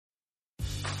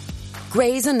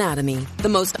Grey's Anatomy, the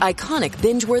most iconic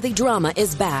binge-worthy drama,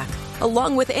 is back,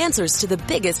 along with answers to the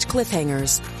biggest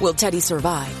cliffhangers. Will Teddy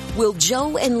survive? Will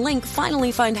Joe and Link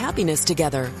finally find happiness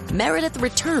together? Meredith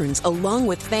returns along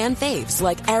with fan faves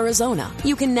like Arizona.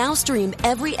 You can now stream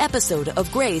every episode of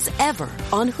Grey's ever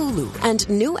on Hulu, and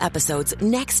new episodes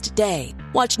next day.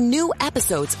 Watch new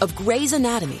episodes of Grey's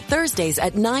Anatomy Thursdays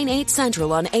at 9/8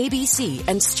 Central on ABC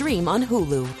and stream on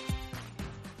Hulu.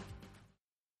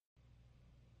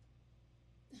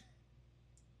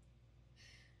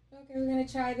 Okay, we're going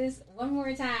to try this one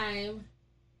more time.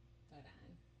 Hold on.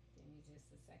 Give me just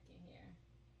a second here.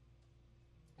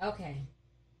 Okay.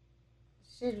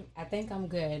 I think I'm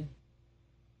good.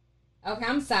 Okay,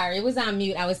 I'm sorry. It was on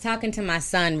mute. I was talking to my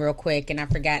son real quick, and I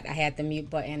forgot I had the mute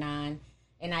button on,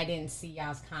 and I didn't see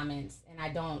y'all's comments. And I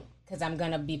don't, because I'm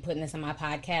going to be putting this on my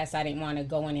podcast, so I didn't want to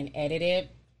go in and edit it.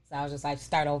 So I was just like,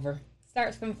 start over.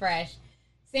 Start from fresh.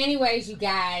 So anyways, you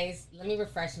guys, let me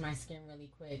refresh my screen really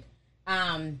quick.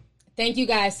 Thank you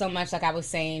guys so much, like I was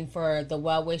saying, for the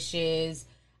well wishes.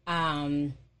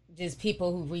 Just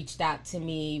people who reached out to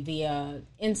me via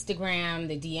Instagram,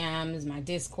 the DMs, my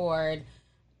Discord,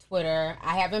 Twitter.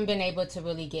 I haven't been able to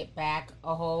really get back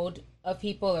a hold of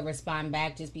people or respond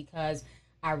back just because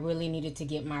I really needed to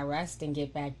get my rest and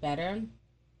get back better.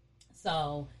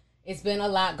 So it's been a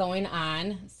lot going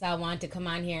on. So I wanted to come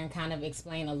on here and kind of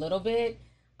explain a little bit.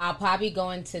 I'll probably go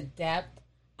into depth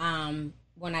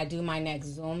when I do my next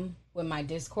Zoom with my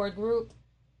Discord group.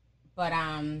 But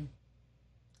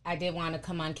I did want to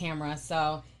come on camera.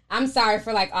 So I'm sorry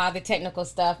for like all the technical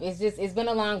stuff. It's been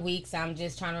a long week, so I'm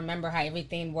just trying to remember how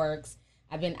everything works.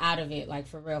 I've been out of it, like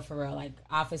for real, like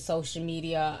off of social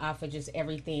media, off of just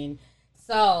everything.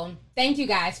 So thank you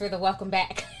guys for the welcome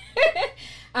back.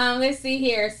 Let's see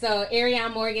here. So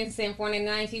Ariane Morganson,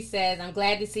 499, she says, I'm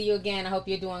glad to see you again. I hope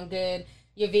you're doing good.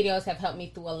 Your videos have helped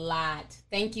me through a lot.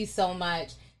 Thank you so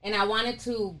much. And I wanted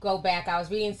to go back. I was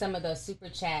reading some of the super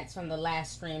chats from the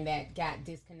last stream that got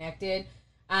disconnected.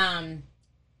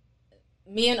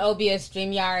 Me and OBS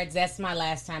StreamYards, that's my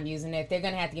last time using it. They're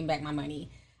going to have to give back my money.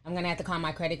 I'm going to have to call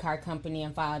my credit card company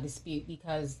and file a dispute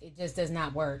because it just does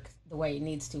not work the way it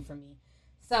needs to for me.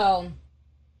 So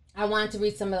I wanted to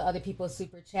read some of the other people's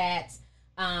super chats.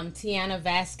 Tiana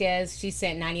Vasquez, she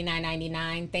sent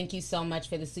 $99.99. Thank you so much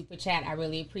for the super chat. I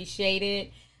really appreciate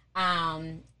it.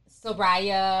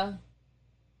 Soraya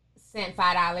sent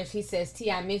 $5. She says,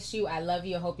 T, I miss you. I love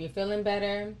you. I hope you're feeling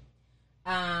better.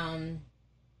 Rashina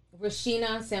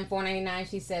sent $4.99.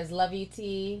 She says, love you,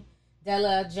 T.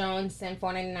 Della Jones sent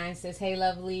 $4.99. Says, hey,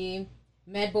 lovely.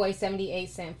 Medboy78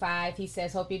 sent $5. He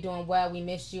says, hope you're doing well. We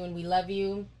missed you and we love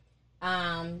you.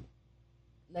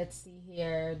 Let's see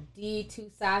here.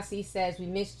 D2 Saucy says, we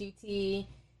missed you, T.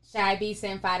 Shy B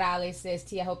sent $5. Says,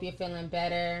 T, I hope you're feeling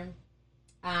better.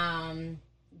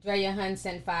 Drea Hun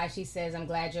sent $5. She says, I'm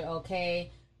glad you're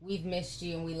okay. We've missed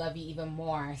you and we love you even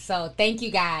more. So thank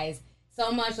you guys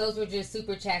so much. Those were just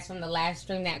super chats from the last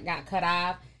stream that got cut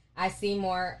off. I see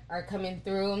more are coming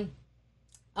through.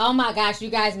 Oh my gosh, you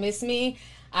guys miss me.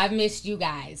 I've missed you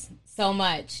guys so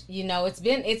much. You know, it's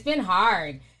been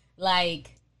hard. Like,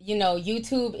 you know,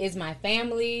 YouTube is my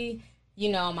family,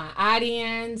 you know, my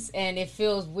audience, and it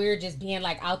feels weird just being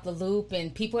like out the loop,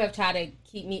 and people have tried to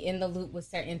keep me in the loop with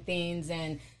certain things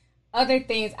and other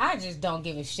things I just don't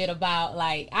give a shit about.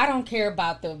 Like, I don't care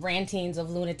about the rantings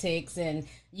of lunatics and,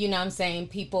 you know what I'm saying,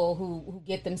 people who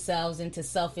get themselves into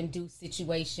self-induced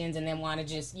situations and then want to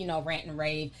just, you know, rant and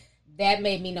rave. That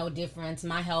made me no difference.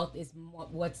 My health is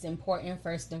what's important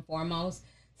first and foremost.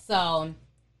 So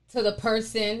to the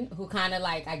person who kind of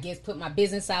like, I guess, put my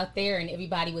business out there and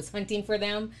everybody was hunting for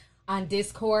them on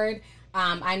Discord,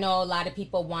 I know a lot of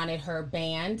people wanted her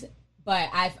banned, but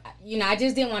I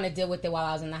just didn't want to deal with it while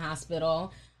I was in the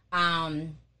hospital. I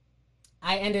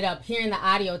ended up hearing the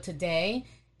audio today,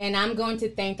 and I'm going to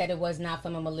think that it was not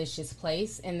from a malicious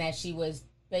place and that she was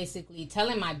basically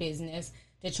telling my business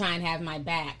to try and have my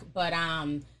back. But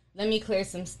let me clear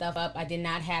some stuff up. I did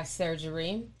not have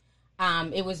surgery.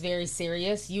 It was very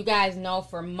serious. You guys know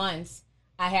for months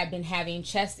I have been having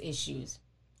chest issues.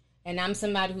 And I'm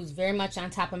somebody who's very much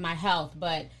on top of my health.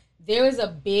 But there was a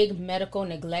big medical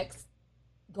neglect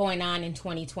going on in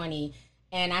 2020.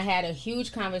 And I had a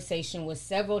huge conversation with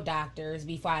several doctors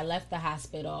before I left the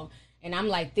hospital. And I'm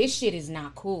like, this shit is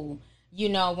not cool. You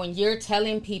know, when you're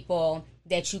telling people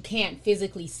that you can't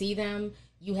physically see them,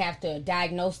 you have to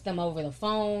diagnose them over the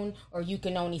phone, or you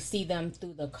can only see them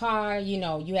through the car. You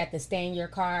know, you have to stay in your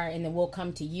car and then we'll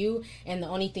come to you. And the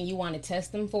only thing you want to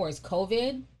test them for is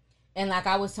COVID. And like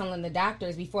I was telling the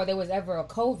doctors, before there was ever a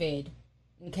COVID,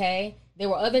 Okay? There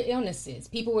were other illnesses.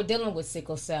 People were dealing with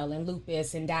sickle cell and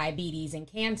lupus and diabetes and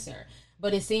cancer.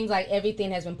 But it seems like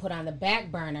everything has been put on the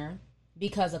back burner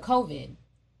because of COVID.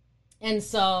 And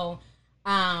so,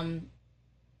 I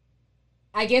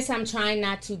guess I'm trying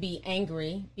not to be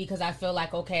angry because I feel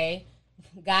like, okay,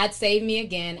 God saved me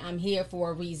again. I'm here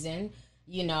for a reason,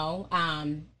 you know.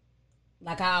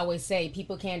 Like I always say,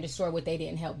 people can't destroy what they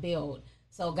didn't help build.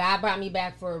 So God brought me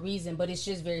back for a reason, but it's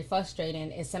just very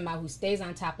frustrating as somebody who stays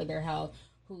on top of their health,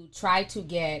 who tried to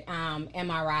get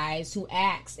MRIs, who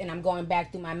asked, and I'm going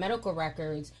back through my medical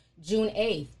records, June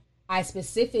 8th, I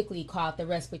specifically called the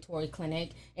respiratory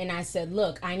clinic and I said,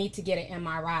 look, I need to get an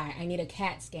MRI. I need a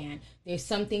CAT scan. There's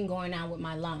something going on with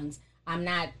my lungs. I'm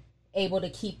not able to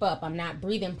keep up. I'm not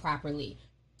breathing properly.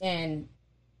 And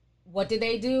what did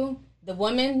they do? The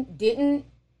woman didn't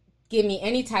give me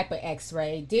any type of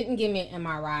x-ray, didn't give me an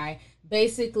MRI,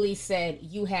 basically said,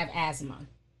 you have asthma.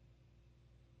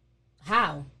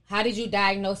 How? How did you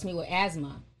diagnose me with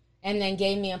asthma? And then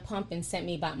gave me a pump and sent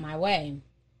me about my way.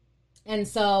 And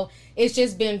so it's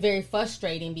just been very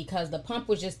frustrating because the pump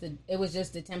was just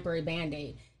a temporary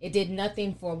Band-Aid. It did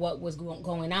nothing for what was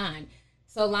going on.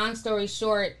 So long story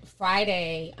short,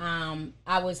 Friday,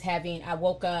 I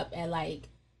woke up at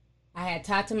I had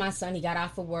talked to my son. He got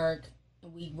off of work.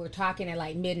 We were talking at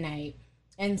like midnight.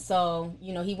 And so,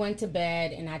 you know, he went to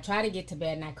bed and I tried to get to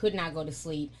bed and I could not go to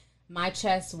sleep. My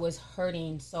chest was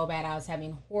hurting so bad. I was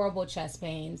having horrible chest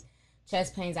pains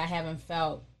I haven't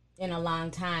felt in a long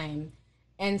time.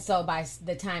 And so by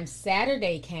the time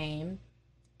Saturday came,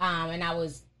 and I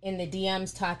was in the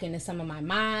DMs talking to some of my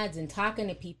mods and talking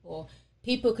to people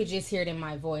could just hear it in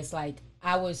my voice. Like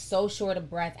I was so short of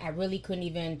breath, I really couldn't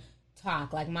even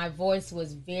talk. Like my voice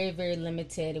was very, very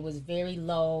limited. It was very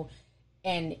low.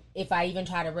 And if I even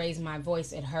tried to raise my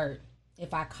voice, it hurt.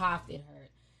 If I coughed, it hurt.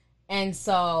 And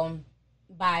so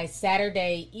by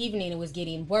Saturday evening, it was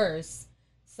getting worse.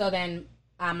 So then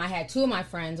I had two of my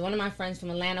friends. One of my friends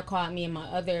from Atlanta called me, and my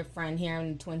other friend here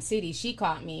in Twin Cities, she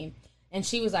called me. And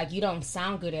she was like, you don't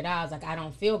sound good at all. I was like, I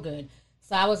don't feel good.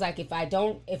 So I was like, if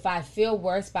I feel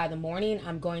worse by the morning,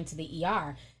 I'm going to the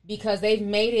ER. Because they've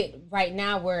made it right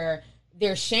now where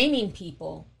they're shaming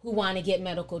people who want to get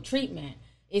medical treatment.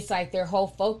 It's like their whole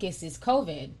focus is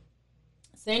COVID.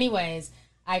 So anyways,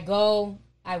 I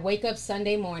wake up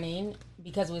Sunday morning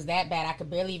because it was that bad. I could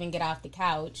barely even get off the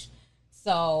couch.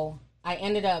 So I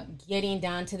ended up getting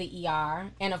down to the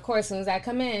ER. And of course, as soon as I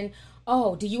come in,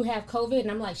 oh, do you have COVID? And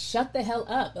I'm like, shut the hell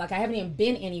up. Like I haven't even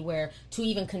been anywhere to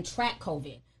even contract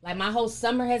COVID. Like my whole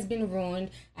summer has been ruined.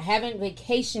 I haven't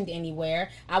vacationed anywhere.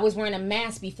 I was wearing a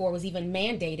mask before it was even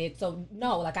mandated. So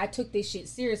no, like I took this shit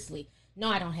seriously. No,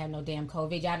 I don't have no damn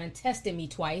COVID. Y'all done tested me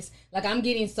twice. Like I'm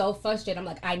getting so frustrated. I'm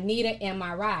like, I need an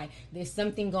MRI. There's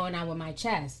something going on with my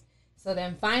chest. So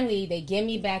then finally they get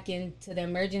me back into the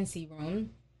emergency room.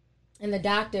 And the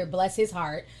doctor, bless his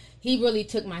heart, he really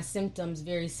took my symptoms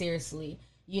very seriously.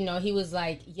 You know, he was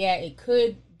like, yeah, it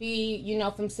could be, you know,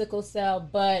 from sickle cell,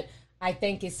 but I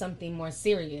think it's something more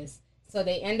serious. So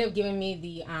they end up giving me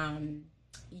the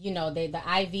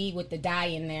IV with the dye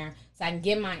in there so I can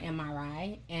get my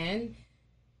MRI. And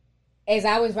as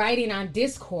I was writing on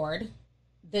Discord,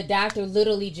 the doctor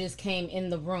literally just came in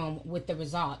the room with the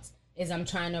results as I'm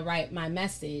trying to write my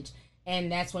message.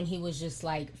 And that's when he was just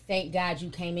like, thank God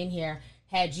you came in here.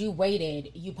 Had you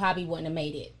waited, you probably wouldn't have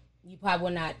made it. You probably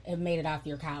would not have made it off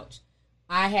your couch.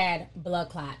 I had blood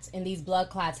clots, and these blood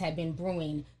clots had been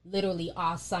brewing literally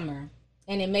all summer.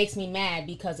 And it makes me mad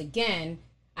because, again,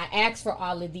 I asked for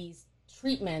all of these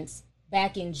treatments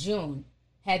back in June.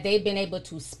 Had they been able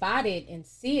to spot it and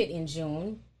see it in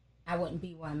June, I wouldn't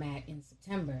be where I'm at in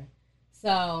September.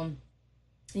 So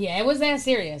yeah, it was that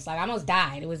serious. Like, I almost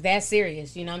died. It was that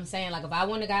serious. You know what I'm saying? Like, if I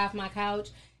wouldn't have got off my couch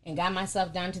and got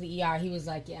myself down to the ER, he was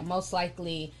like, yeah, most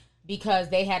likely because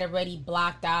they had already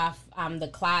blocked off, the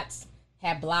clots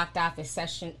had blocked off a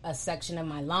section of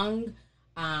my lung.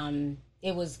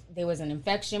 There was an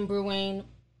infection brewing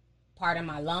part of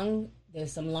my lung.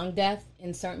 There's some lung death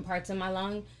in certain parts of my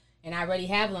lung. And I already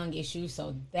have lung issues,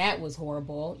 so that was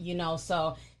horrible, you know.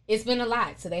 So it's been a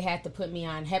lot. So they had to put me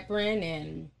on heparin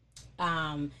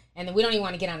and then we don't even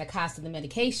want to get on the cost of the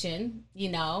medication, you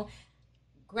know.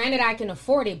 Granted, I can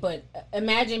afford it, but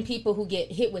imagine people who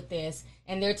get hit with this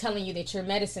and they're telling you that your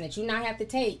medicine that you not have to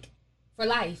take for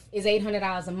life is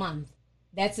 $800 a month.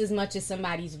 That's as much as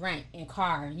somebody's rent and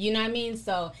car. You know what I mean?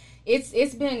 So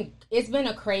it's been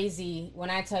a crazy, when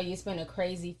I tell you it's been a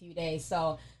crazy few days.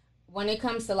 So when it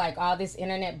comes to like all this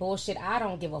internet bullshit, I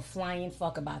don't give a flying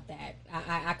fuck about that.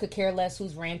 I could care less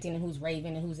who's ranting and who's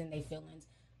raving and who's in their feelings.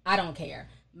 I don't care.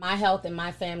 my health and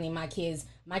my family, my kids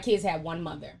had one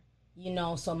mother,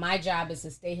 so my job is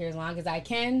to stay here as long as I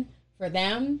can for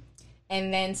them,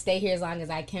 and then stay here as long as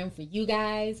I can for you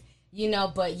guys,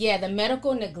 but yeah, the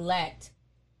medical neglect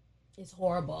is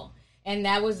horrible. And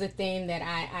that was the thing that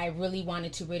I really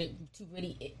wanted to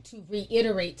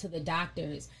reiterate to the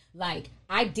doctors. Like,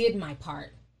 I did my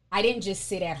part. I didn't just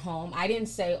sit at home. I didn't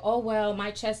say, oh, well,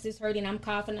 my chest is hurting, I'm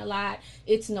coughing a lot,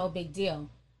 it's no big deal.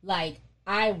 Like,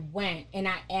 I went and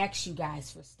I asked you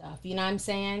guys for stuff, you know what I'm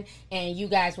saying? And you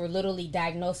guys were literally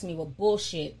diagnosing me with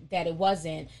bullshit that it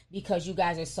wasn't, because you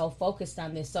guys are so focused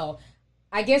on this. So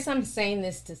I guess I'm saying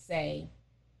this to say,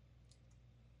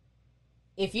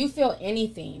 if you feel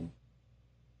anything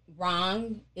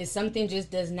wrong, if something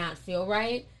just does not feel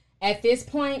right, at this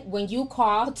point, when you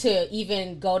call to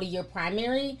even go to your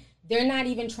primary, they're not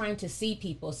even trying to see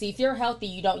people. See, if you're healthy,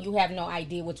 you have no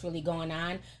idea what's really going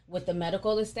on with the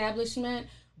medical establishment,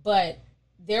 but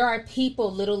there are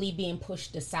people literally being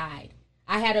pushed aside.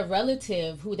 I had a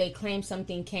relative who they claimed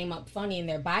something came up funny in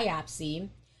their biopsy,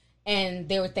 and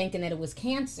they were thinking that it was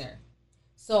cancer.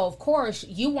 So of course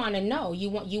you want to know, you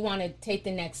want to take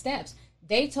the next steps.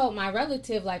 They told my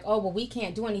relative, like, oh, well, we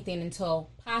can't do anything until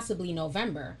possibly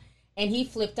November. And he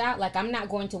flipped out, like, I'm not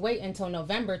going to wait until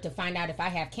November to find out if I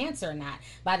have cancer or not.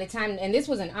 By the time, and this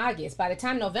was in August, by the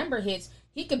time November hits,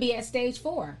 he could be at stage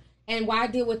 4. And why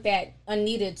deal with that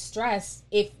unneeded stress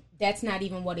if that's not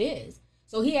even what it is?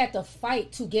 So he had to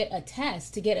fight to get a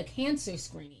test, to get a cancer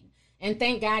screening. And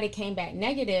thank God it came back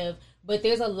negative. But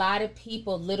there's a lot of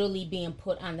people literally being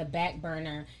put on the back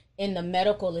burner in the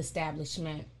medical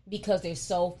establishment because they're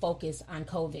so focused on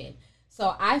COVID.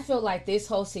 So I feel like this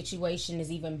whole situation is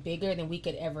even bigger than we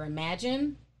could ever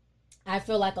imagine. I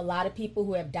feel like a lot of people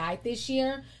who have died this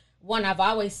year, one, I've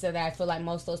always said that I feel like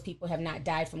most of those people have not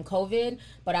died from COVID,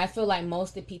 but I feel like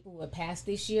most of the people who have passed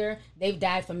this year, they've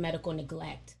died from medical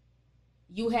neglect.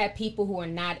 You had people who are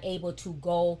not able to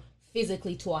go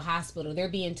physically to a hospital. They're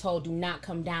being told, do not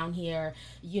come down here.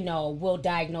 We'll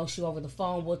diagnose you over the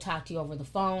phone. We'll talk to you over the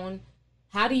phone.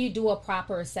 How do you do a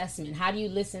proper assessment? How do you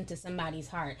listen to somebody's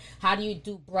heart? How do you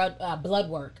do blood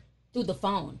work through the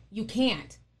phone? You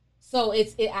can't. So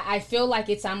I feel like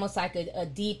it's almost like a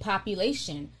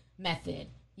depopulation method.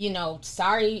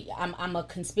 Sorry, I'm a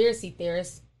conspiracy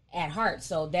theorist at heart,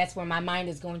 so that's where my mind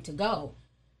is going to go.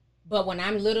 But when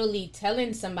I'm literally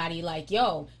telling somebody like,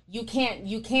 yo, you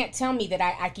can't tell me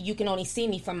that you can only see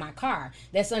me from my car.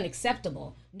 That's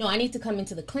unacceptable. No, I need to come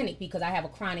into the clinic because I have a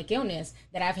chronic illness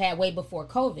that I've had way before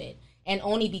COVID. And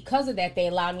only because of that, they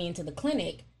allowed me into the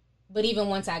clinic. But even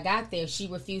once I got there, she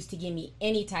refused to give me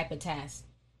any type of test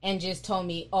and just told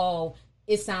me, oh,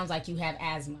 it sounds like you have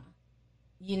asthma.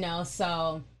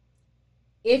 So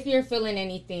if you're feeling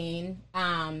anything,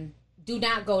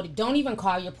 don't even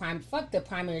call fuck the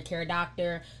primary care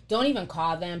doctor. Don't even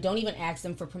call them. Don't even ask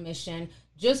them for permission.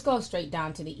 Just go straight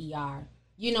down to the ER.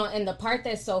 And the part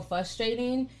that's so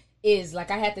frustrating is, like,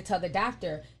 I had to tell the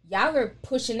doctor, y'all are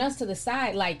pushing us to the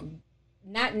side, like,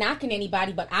 not knocking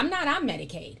anybody, but I'm not on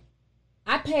Medicaid.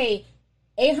 I pay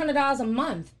 $800 a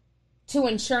month to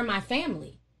insure my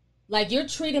family. Like, you're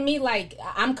treating me like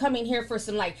I'm coming here for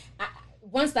some, like,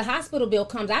 once the hospital bill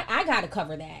comes, I got to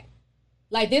cover that.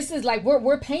 Like, this is like,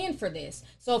 we're paying for this.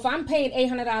 So if I'm paying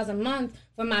 $800 a month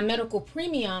for my medical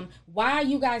premium, why are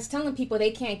you guys telling people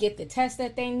they can't get the test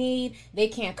that they need? They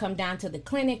can't come down to the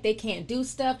clinic. They can't do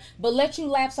stuff, but let you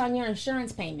lapse on your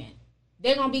insurance payment.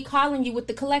 They're going to be calling you with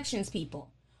the collections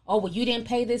people. Oh, well, you didn't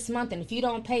pay this month, and if you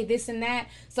don't pay this and that.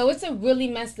 So it's a really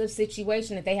messed up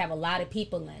situation that they have a lot of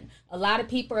people in. A lot of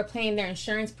people are paying their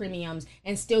insurance premiums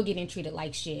and still getting treated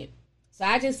like shit. So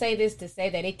I just say this to say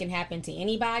that it can happen to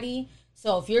anybody.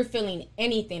 So if you're feeling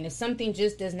anything, if something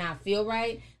just does not feel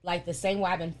right, like the same way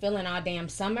I've been feeling all damn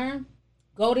summer,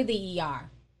 go to the ER.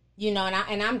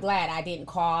 And I'm glad I didn't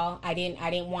call. I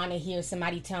didn't want to hear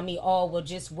somebody tell me, oh, well,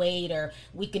 just wait, or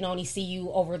we can only see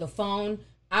you over the phone.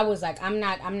 I was like, I'm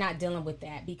not dealing with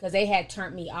that, because they had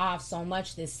turned me off so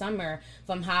much this summer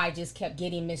from how I just kept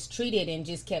getting mistreated and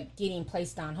just kept getting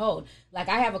placed on hold. Like,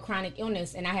 I have a chronic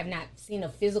illness and I have not seen a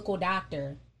physical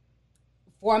doctor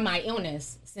for my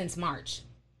illness since March.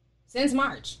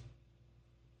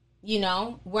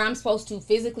 Where I'm supposed to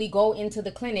physically go into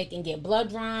the clinic and get blood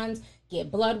drawn, get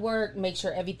blood work, make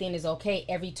sure everything is okay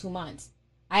every 2 months.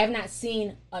 I have not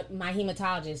seen my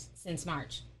hematologist since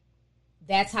March.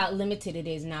 That's how limited it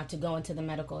is now to go into the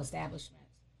medical establishment.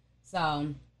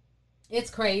 So it's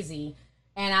crazy.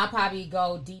 And I'll probably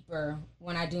go deeper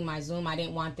when I do my Zoom. I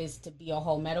didn't want this to be a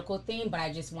whole medical thing, but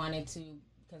I just wanted to,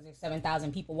 because there's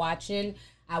 7,000 people watching,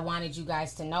 I wanted you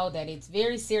guys to know that it's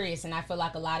very serious. And I feel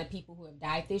like a lot of people who have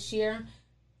died this year,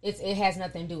 it has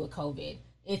nothing to do with COVID.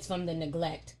 It's from the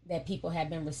neglect that people have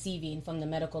been receiving from the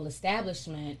medical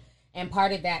establishment. And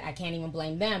part of that, I can't even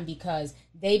blame them because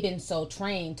they've been so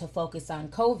trained to focus on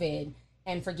COVID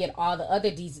and forget all the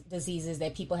other diseases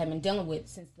that people have been dealing with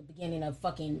since the beginning of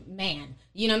fucking man.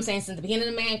 You know what I'm saying? Since the beginning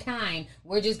of mankind,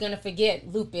 we're just going to forget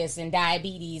lupus and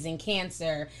diabetes and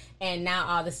cancer. And now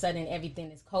all of a sudden,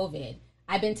 everything is COVID.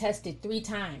 I've been tested 3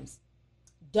 times.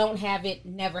 Don't have it,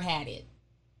 never had it.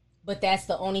 But that's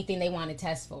the only thing they want to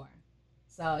test for.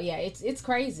 So, yeah, it's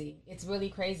crazy. It's really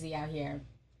crazy out here.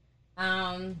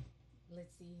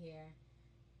 Let's see here.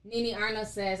 Nini Arnold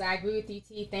says, I agree with you,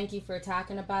 T. Thank you for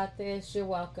talking about this. You're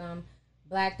welcome.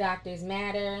 Black Doctors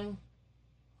Matter.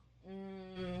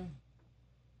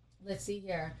 Let's see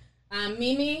here.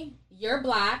 Mimi, you're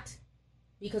blocked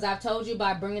because I've told you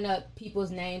about bringing up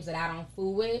people's names that I don't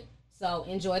fool with. So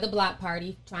enjoy the block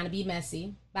party. Trying to be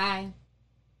messy. Bye.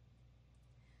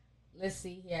 Let's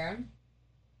see here.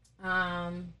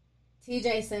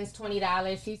 TJ sends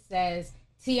 $20. She says,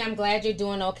 T, I'm glad you're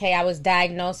doing okay. I was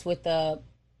diagnosed with a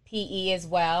PE as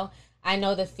well. I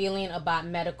know the feeling about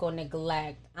medical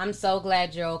neglect. I'm so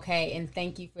glad you're okay, and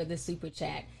thank you for the super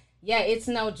chat. Yeah, it's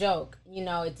no joke. You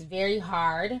know, it's very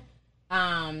hard.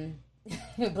 Blockiana,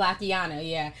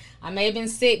 yeah. I may have been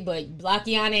sick, but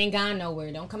Blockiana ain't gone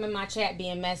nowhere. Don't come in my chat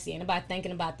being messy. Ain't about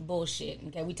thinking about the bullshit.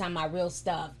 Okay, we talking about real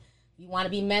stuff. If you want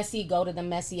to be messy, go to the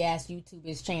messy ass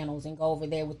YouTubers channels and go over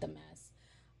there with the mess.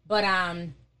 But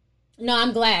no,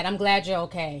 I'm glad. I'm glad you're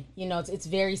okay. You know, it's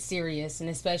very serious, and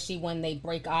especially when they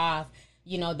break off,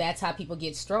 you know, that's how people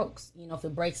get strokes. You know, if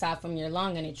it breaks off from your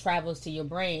lung and it travels to your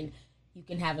brain, you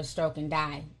can have a stroke and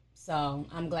die. So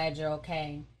I'm glad you're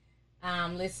okay.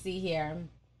 Let's see here.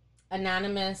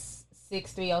 Anonymous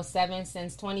 6307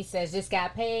 since 20 says, just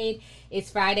got paid.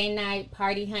 It's Friday night,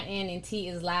 party hunting, and T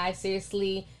is live.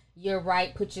 Seriously, you're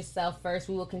right. Put yourself first.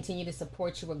 We will continue to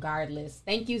support you regardless.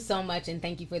 Thank you so much, and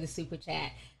thank you for the super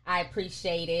chat. I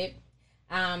appreciate it.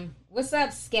 What's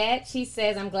up, Scat? She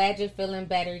says, I'm glad you're feeling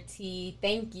better, T.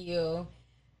 Thank you.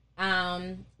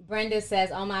 Brenda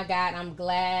says, oh my God, I'm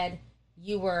glad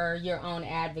you were your own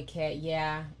advocate.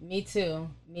 Yeah, me too.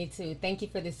 Me too. Thank you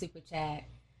for the super chat.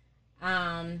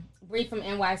 Bree from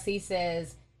NYC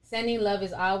says, sending love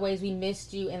as always. We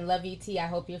missed you and love you, T. I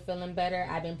hope you're feeling better.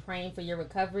 I've been praying for your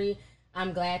recovery.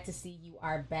 I'm glad to see you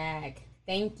are back.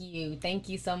 Thank you. Thank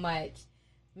you so much.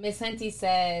 Miss Hunty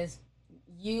says,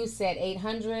 you said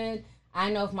 800. I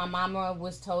know if my mama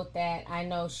was told that, I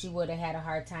know she would have had a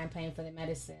hard time paying for the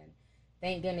medicine.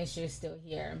 Thank goodness you're still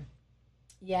here.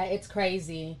 Yeah, it's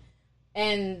crazy.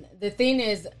 And the thing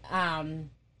is, I'm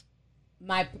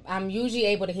usually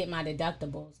able to hit my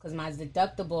deductibles because my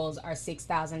deductibles are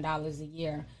 $6,000 a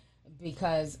year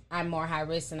because I'm more high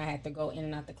risk and I have to go in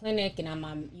and out the clinic and I'm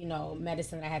on, you know,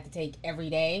 medicine that I have to take every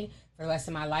day for the rest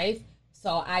of my life.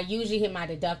 So I usually hit my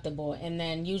deductible, and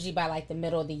then usually by like the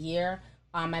middle of the year,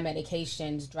 my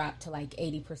medications drop to like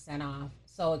 80% off.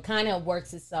 So it kind of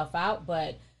works itself out,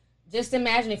 but just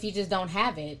imagine if you just don't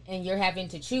have it and you're having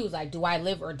to choose, like, do I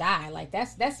live or die? Like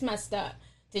that's messed up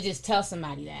to just tell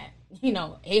somebody that, you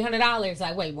know, $800.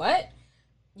 Like, wait, what?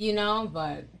 You know,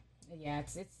 but yeah,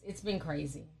 it's been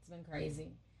crazy. It's been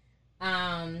crazy.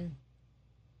 Let's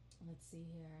see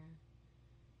here.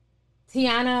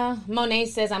 Tiana Monet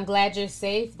says, I'm glad you're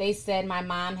safe. They said my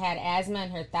mom had asthma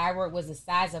and her thyroid was the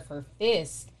size of her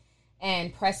fist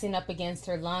and pressing up against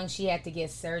her lungs. She had to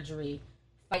get surgery.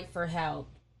 Fight for help.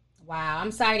 Wow.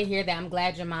 I'm sorry to hear that. I'm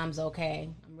glad your mom's okay.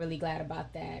 I'm really glad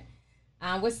about that.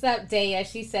 What's up, Daya?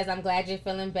 She says, I'm glad you're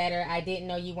feeling better. I didn't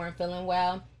know you weren't feeling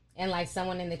well. And like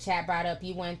someone in the chat brought up,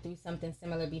 you went through something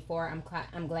similar before.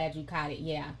 I'm glad you caught it.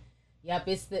 Yeah. Yep.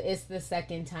 It's the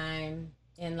second time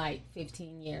in like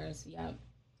 15 years. Yep.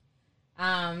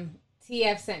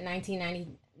 TF sent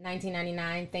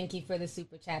 1999. Thank you for the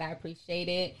super chat. I appreciate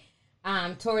it.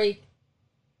 Tori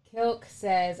Kilk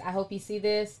says, I hope you see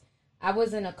this. I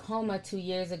was in a coma 2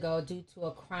 years ago due to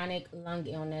a chronic lung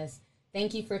illness.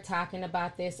 Thank you for talking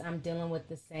about this. I'm dealing with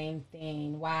the same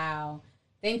thing. Wow.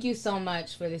 Thank you so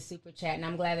much for the super chat, and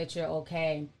I'm glad that you're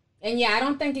okay. And yeah, I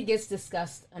don't think it gets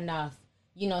discussed enough,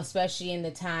 you know, especially in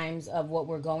the times of what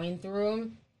we're going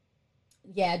through.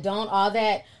 Yeah, don't all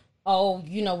that, oh,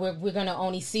 you know, we're going to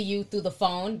only see you through the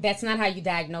phone. That's not how you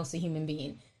diagnose a human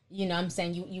being. You know what I'm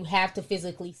saying? You have to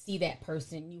physically see that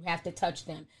person. You have to touch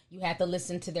them. You have to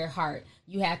listen to their heart.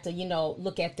 You have to, you know,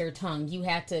 look at their tongue. You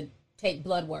have to take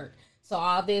blood work. So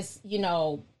all this, you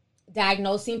know,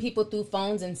 diagnosing people through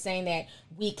phones and saying that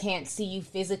we can't see you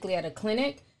physically at a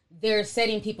clinic, they're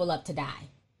setting people up to die.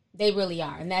 They really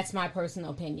are. And that's my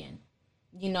personal opinion.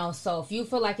 You know, so if you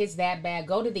feel like it's that bad,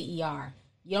 go to the ER.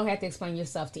 You don't have to explain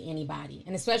yourself to anybody.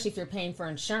 And especially if you're paying for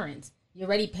insurance. You're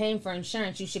already paying for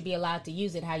insurance. You should be allowed to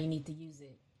use it how you need to use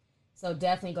it. So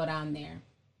definitely go down there.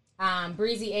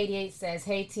 Breezy88 says,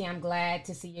 hey, T, I'm glad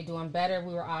to see you're doing better.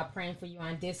 We were all praying for you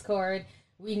on Discord.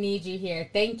 We need you here.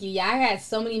 Thank you. Yeah, I had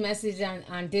so many messages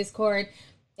on Discord,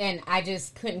 and I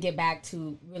just couldn't get back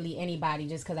to really anybody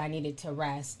just because I needed to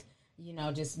rest. You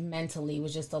know, just mentally. It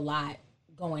was just a lot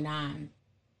going on.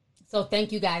 So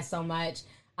thank you guys so much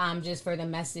just for the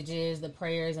messages, the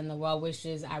prayers, and the well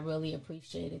wishes. I really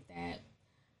appreciated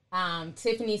that.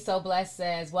 Tiffany So Blessed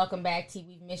says, welcome back, T.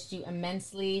 We've missed you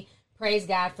immensely. Praise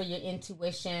God for your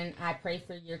intuition. I pray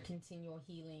for your continual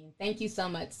healing. Thank you so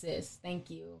much, sis. Thank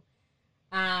you.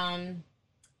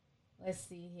 Let's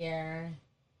see here.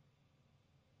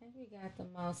 I think we got the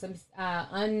most.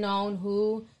 Unknown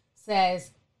Who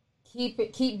says, keep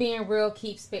being real,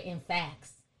 keep spitting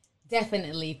facts.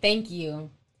 Definitely. Thank you.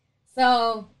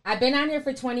 So I've been on here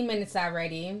for 20 minutes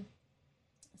already.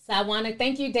 So I want to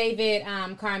thank you, David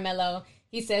Carmelo.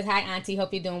 He says, hi, Auntie.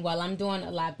 Hope you're doing well. I'm doing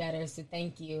a lot better. So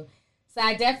thank you. So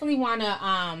I definitely want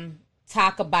to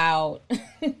talk about,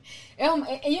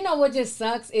 you know, what just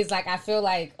sucks is like, I feel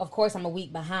like, of course, I'm a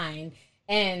week behind.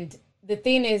 And the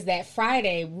thing is that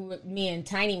Friday, me and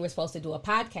Tiny were supposed to do a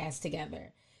podcast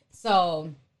together.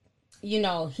 So, you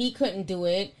know, he couldn't do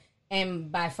it.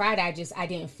 And by Friday, I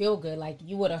didn't feel good. Like,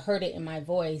 you would have heard it in my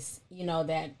voice, you know,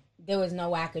 that there was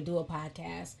no way I could do a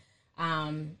podcast.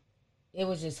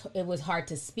 It was hard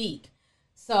to speak.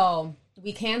 So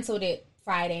we canceled it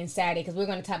Friday and Saturday because we're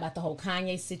going to talk about the whole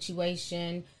Kanye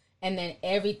situation and then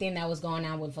everything that was going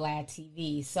on with Vlad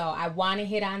TV. So I want to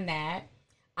hit on that.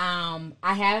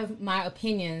 I have my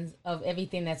opinions of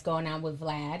everything that's going on with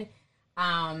Vlad.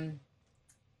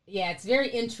 Yeah, it's very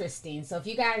interesting. So if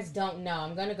you guys don't know,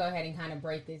 I'm going to go ahead and kind of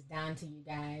break this down to you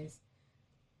guys.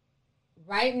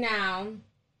 Right now,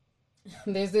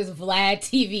 there's this Vlad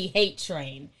TV hate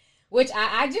train, which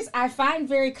I find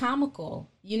very comical.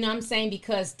 You know what I'm saying?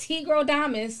 Because Tigro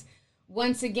Damas,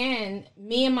 once again,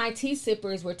 me and my tea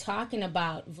sippers were talking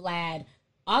about Vlad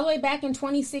all the way back in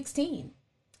 2016.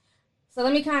 So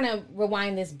let me kind of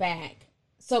rewind this back.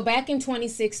 So back in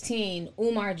 2016,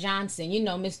 Umar Johnson, you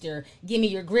know, Mr. Give Me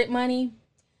Your Grit Money,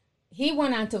 he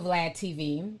went on to Vlad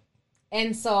TV.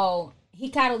 And so he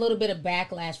got a little bit of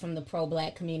backlash from the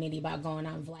pro-black community about going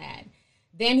on Vlad.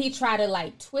 Then he tried to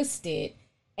like twist it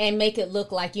and make it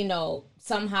look like, you know,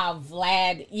 somehow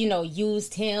Vlad, you know,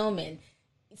 used him. And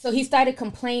so he started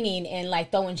complaining and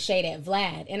like throwing shade at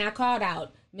Vlad. And I called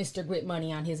out Mr. Grit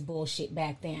Money on his bullshit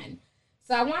back then.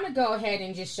 So I want to go ahead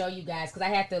and just show you guys because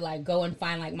I have to like go and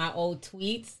find like my old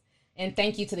tweets. And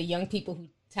thank you to the young people who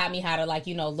taught me how to like,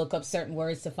 you know, look up certain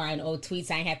words to find old tweets.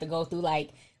 I didn't have to go through like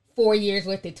 4 years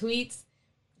worth of tweets.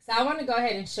 So I want to go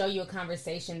ahead and show you a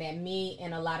conversation that me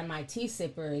and a lot of my tea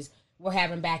sippers were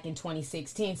having back in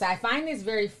 2016. So I find this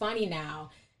very funny now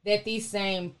that these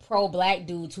same pro-black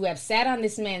dudes who have sat on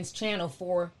this man's channel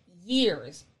for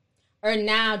years are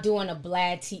now doing a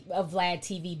Vlad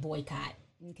TV boycott.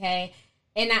 Okay.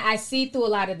 And I see through a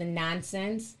lot of the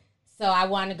nonsense. So I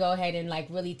want to go ahead and like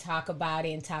really talk about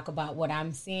it and talk about what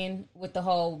I'm seeing with the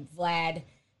whole Vlad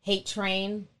hate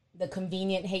train, the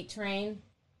convenient hate train.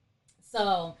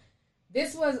 So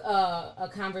this was a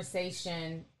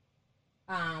conversation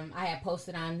I had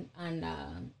posted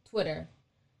on Twitter.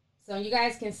 So you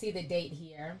guys can see the date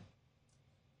here.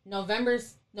 November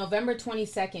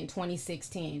 22nd,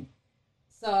 2016.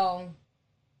 So,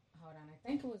 hold on. I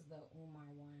think it was the Umar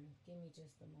one. Give me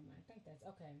just a moment. I think that's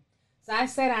okay. So I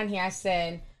said on here, I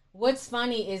said, what's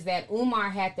funny is that Umar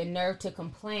had the nerve to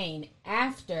complain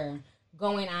after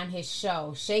going on his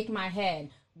show. Shake my head.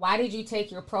 Why did you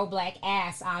take your pro-black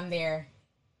ass on there,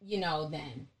 you know,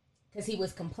 then? Because he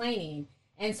was complaining.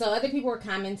 And so other people were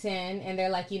commenting, and they're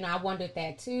like, you know, I wondered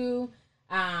that too.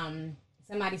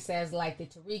 Somebody says, like, the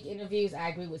Tariq interviews, I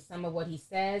agree with some of what he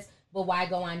says, but why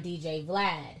go on DJ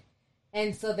Vlad?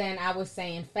 And so then I was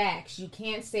saying facts. You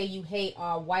can't say you hate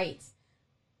all whites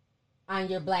on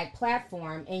your black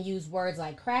platform and use words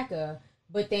like cracker,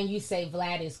 but then you say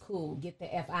Vlad is cool. Get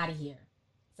the F out of here.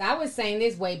 So I was saying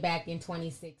this way back in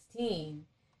 2016.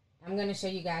 I'm going to show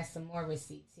you guys some more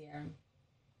receipts here.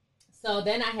 So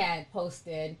then I had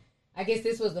posted, I guess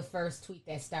this was the first tweet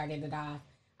that started it off.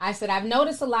 I said, I've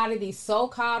noticed a lot of these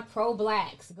so-called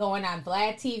pro-blacks going on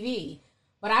Vlad TV,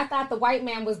 but I thought the white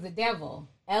man was the devil.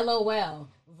 LOL.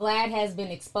 Vlad has been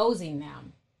exposing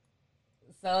them.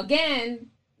 So again,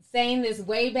 saying this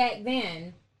way back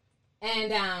then.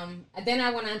 And then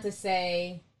I went on to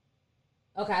say,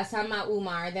 okay, I was talking about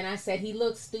Umar. Then I said, he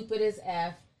looks stupid as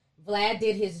F. Vlad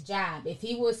did his job. If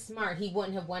he was smart, he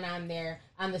wouldn't have went on there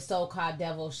on the So-Called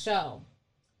Devil show.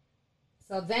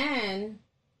 So then,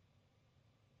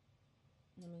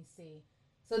 let me see.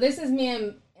 So this is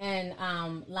me and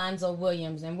Lonzo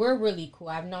Williams, and we're really cool.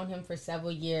 I've known him for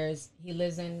several years. He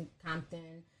lives in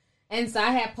Compton. And so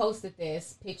I had posted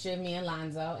this picture of me and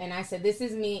Lonzo, and I said, this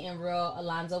is me in real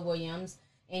Alonzo Williams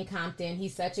in Compton.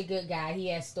 He's such a good guy. He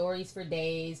has stories for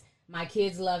days. My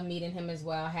kids love meeting him as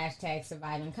well. #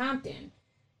 Surviving Compton.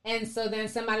 And so then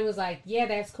somebody was like, yeah,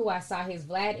 that's cool. I saw his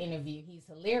Vlad interview. He's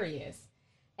hilarious.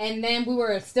 And then we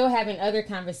were still having other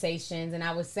conversations, and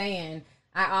I was saying,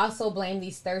 I also blame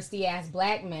these thirsty-ass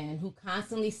black men who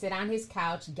constantly sit on his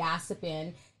couch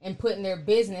gossiping and putting their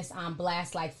business on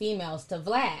blast like females to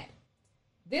Vlad.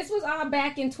 This was all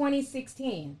back in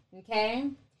 2016, okay?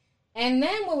 And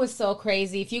then what was so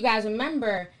crazy, if you guys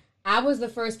remember, I was the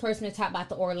first person to talk about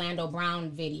the Orlando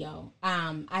Brown video.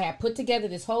 I had put together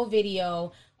this whole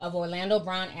video of Orlando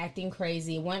Brown acting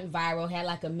crazy. It went viral, had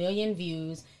like 1 million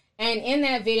views. And in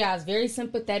that video, I was very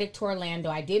sympathetic to Orlando.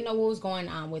 I didn't know what was going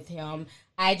on with him.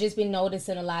 I had just been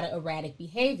noticing a lot of erratic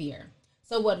behavior.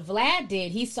 So what Vlad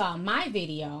did, he saw my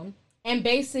video and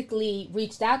basically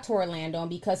reached out to Orlando. And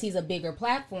because he's a bigger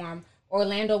platform,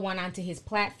 Orlando went onto his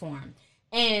platform.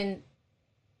 And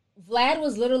Vlad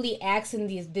was literally asking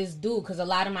this dude, because a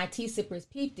lot of my T-sippers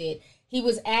peeped it, he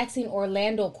was asking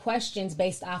Orlando questions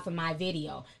based off of my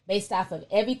video. Based off of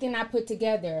everything I put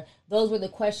together, those were the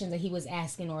questions that he was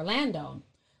asking Orlando.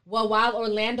 Well, while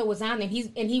Orlando was on there,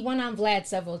 he went on Vlad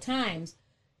several times.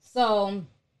 So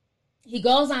he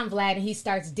goes on Vlad and he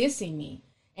starts dissing me.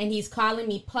 And he's calling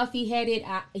me puffy-headed.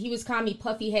 He was calling me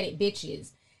puffy-headed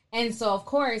bitches. And so, of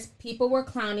course, people were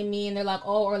clowning me, and they're like,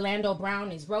 oh, Orlando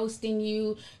Brown is roasting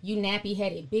you, you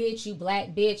nappy-headed bitch, you black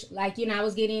bitch. Like, you know, I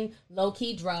was getting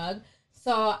low-key drugged.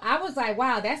 So I was like,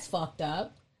 wow, that's fucked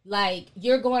up. Like,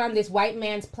 you're going on this white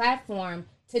man's platform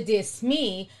to diss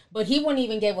me, but he wouldn't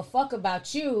even give a fuck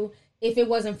about you if it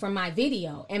wasn't for my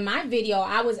video. And my video,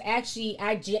 I was actually,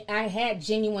 I had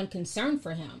genuine concern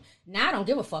for him. Now I don't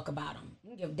give a fuck about him. I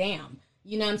don't give a damn.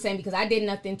 You know what I'm saying? Because I did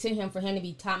nothing to him for him to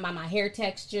be talking about my hair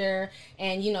texture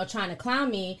and, you know, trying to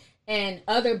clown me. And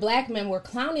other black men were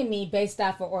clowning me based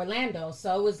off of Orlando.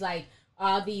 So it was like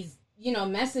all these, you know,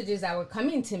 messages that were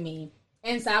coming to me.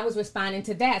 And so I was responding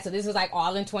to that. So this was like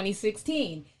all in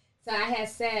 2016. So I had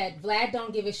said, Vlad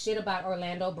don't give a shit about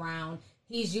Orlando Brown.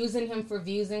 He's using him for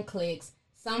views and clicks.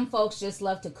 Some folks just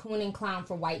love to coon and clown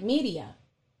for white media.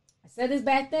 I said this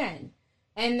back then.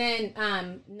 And then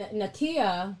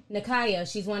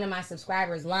Nakaya, she's one of my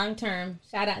subscribers, long term.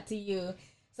 Shout out to you.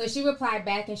 So she replied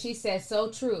back and she said, so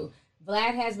true.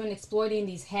 Vlad has been exploiting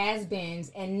these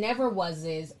has-beens and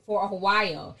never-wases for a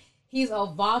while. He's a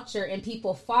vulture and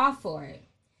people fall for it.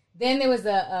 Then there was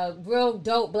a real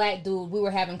dope black dude. We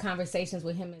were having conversations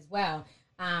with him as well.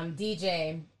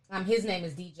 DJ, his name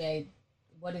is DJ.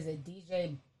 What is it?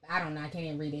 DJ, I don't know. I can't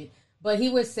even read it. But he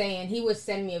was saying, he would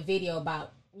send me a video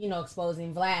about, you know,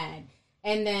 exposing Vlad.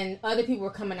 And then other people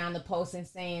were coming on the post and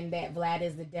saying that Vlad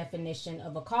is the definition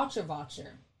of a culture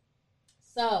vulture.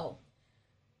 So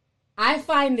I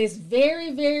find this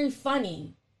very, very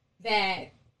funny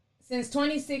that since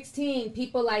 2016,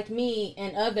 people like me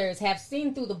and others have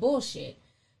seen through the bullshit.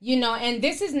 You know, and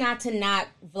this is not to knock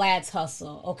Vlad's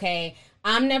hustle, okay?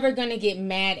 I'm never going to get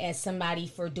mad at somebody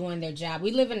for doing their job.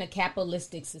 We live in a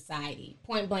capitalistic society,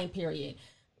 point blank, period.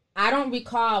 I don't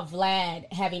recall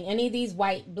Vlad having any of these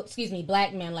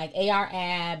black men like AR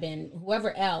Ab and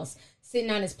whoever else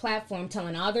sitting on his platform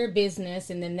telling all their business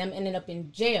and then them ending up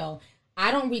in jail.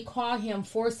 I don't recall him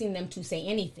forcing them to say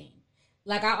anything.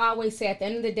 Like I always say, at the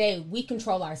end of the day, we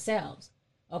control ourselves.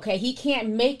 Okay, he can't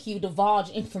make you divulge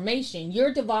information.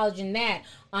 You're divulging that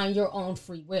on your own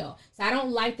free will. So I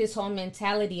don't like this whole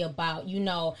mentality about, you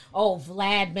know, oh,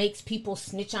 Vlad makes people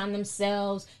snitch on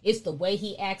themselves. It's the way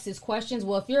he asks his questions.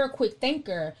 Well, if you're a quick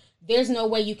thinker, there's no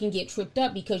way you can get tripped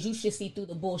up because you should see through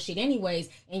the bullshit anyways.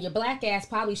 And your black ass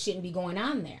probably shouldn't be going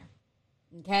on there.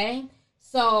 Okay,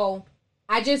 so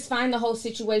I just find the whole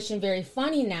situation very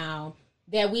funny now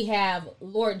that we have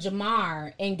Lord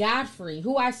Jamar and Godfrey,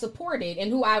 who I supported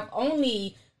and who I've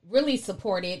only really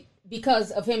supported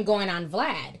because of him going on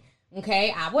Vlad.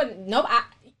 Okay,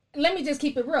 let me just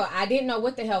keep it real. I didn't know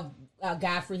what the hell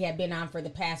Godfrey had been on for the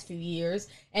past few years.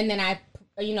 And then I,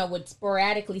 you know, would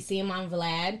sporadically see him on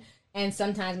Vlad. And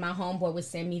sometimes my homeboy would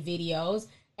send me videos.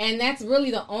 And that's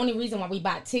really the only reason why we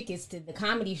bought tickets to the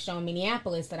comedy show in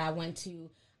Minneapolis that I went to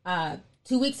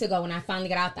 2 weeks ago when I finally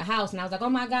got out the house. And I was like, oh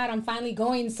my God, I'm finally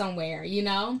going somewhere, you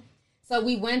know? So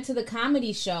we went to the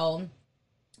comedy show.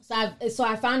 So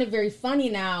I found it very funny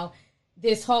now,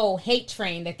 this whole hate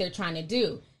train that they're trying to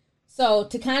do. So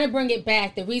to kind of bring it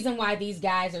back, the reason why these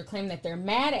guys are claiming that they're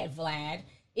mad at Vlad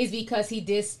is because he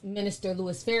dissed Minister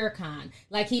Louis Farrakhan.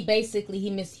 Like he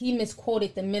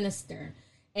misquoted the minister,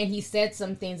 and he said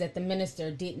some things that the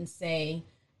minister didn't say,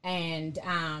 and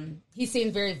he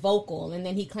seemed very vocal. And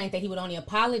then he claimed that he would only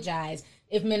apologize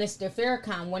if Minister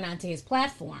Farrakhan went onto his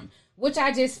platform, which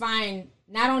I just find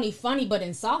not only funny but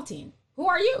insulting. Who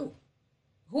are you?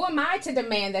 Who am I to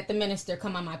demand that the minister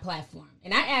come on my platform?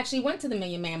 And I actually went to the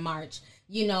Million Man March,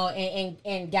 you know,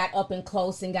 and got up and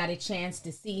close and got a chance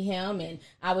to see him. And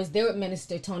I was there with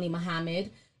Minister Tony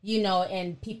Muhammad, you know,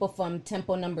 and people from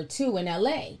Temple Number 2 in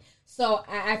LA. So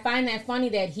I find that funny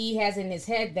that he has in his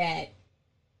head that,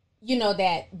 you know,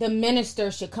 that the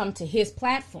minister should come to his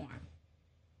platform.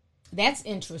 That's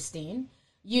interesting,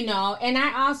 you know. And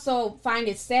I also find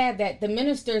it sad that the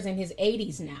minister's in his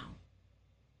 80s now.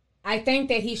 I think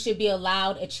that he should be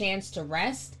allowed a chance to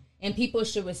rest, and people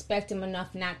should respect him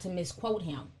enough not to misquote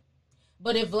him.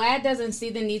 But if Vlad doesn't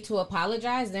see the need to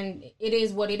apologize, then it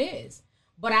is what it is.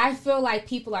 But I feel like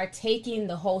people are taking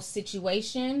the whole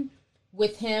situation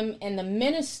with him and the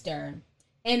minister,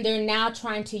 and they're now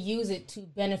trying to use it to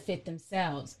benefit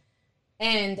themselves.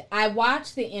 And I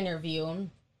watched the interview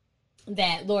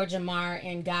that Lord Jamar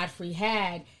and Godfrey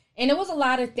had, and it was a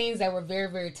lot of things that were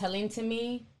very, very telling to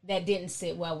me that didn't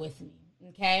sit well with me,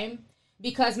 okay?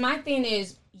 Because my thing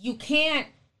is, you can't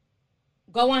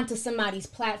go onto somebody's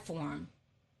platform,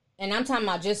 and I'm talking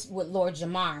about just with Lord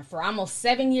Jamar. For almost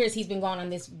 7 years, he's been going on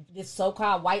this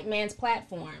so-called white man's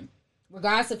platform.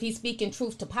 Regardless if he's speaking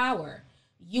truth to power,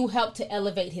 you help to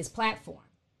elevate his platform,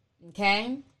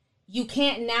 okay? You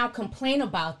can't now complain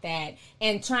about that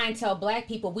and try and tell black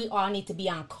people we all need to be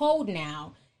on code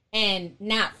now and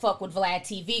not fuck with Vlad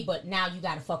TV, but now you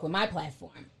got to fuck with my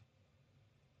platform.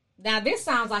 Now, this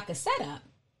sounds like a setup.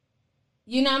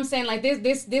 You know what I'm saying? Like,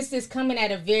 this is coming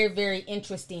at a very, very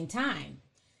interesting time.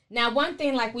 Now, one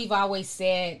thing, like we've always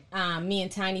said, me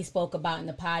and Tiny spoke about in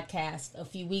the podcast a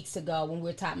few weeks ago when we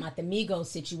were talking about the Migos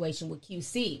situation with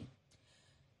QC.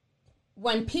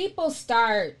 When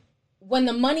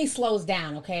the money slows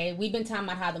down, okay? We've been talking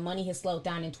about how the money has slowed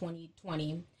down in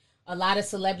 2020. A lot of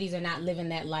celebrities are not living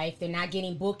that life. They're not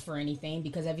getting booked for anything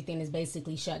because everything is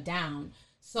basically shut down.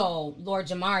 So Lord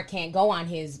Jamar can't go on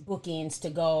his bookings to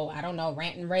go, I don't know,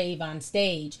 rant and rave on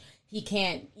stage. He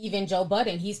can't, even Joe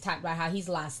Budden, he's talked about how he's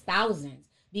lost thousands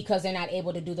because they're not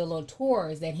able to do the little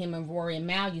tours that him and Rory and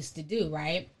Mal used to do,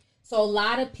 right? So a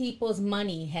lot of people's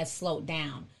money has slowed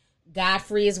down.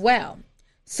 Godfrey as well.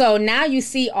 So now you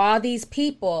see all these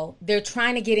people, they're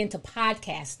trying to get into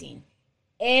podcasting.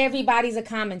 Everybody's a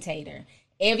commentator.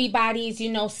 Everybody's,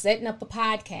 you know, setting up a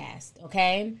podcast,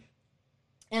 okay?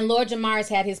 And Lord Jamar's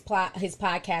had his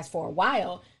podcast for a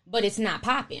while, but it's not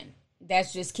popping.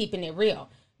 That's just keeping it real.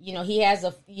 You know, he has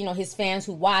his fans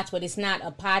who watch, but it's not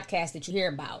a podcast that you hear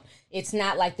about. It's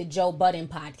not like the Joe Budden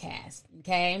podcast,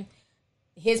 okay?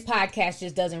 His podcast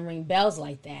just doesn't ring bells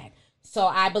like that. So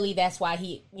I believe that's why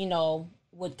he, you know,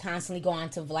 would constantly go on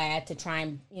to Vlad to try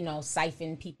and, you know,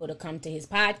 siphon people to come to his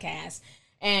podcast.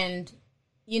 And,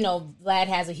 you know, Vlad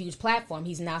has a huge platform.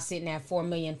 He's now sitting at 4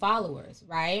 million followers,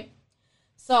 right?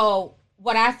 So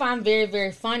what I find very,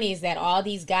 very funny is that all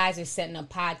these guys are setting up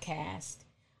podcasts.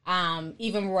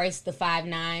 Even Royce the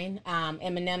 5'9",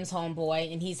 Eminem's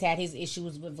homeboy, and he's had his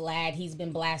issues with Vlad. He's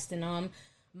been blasting him.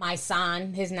 My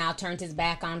son has now turned his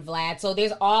back on Vlad. So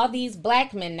there's all these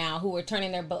black men now who are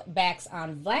turning their backs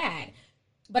on Vlad.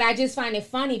 But I just find it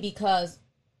funny because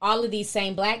all of these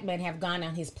same black men have gone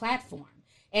on his platform.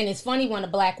 And it's funny when a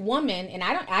black woman, and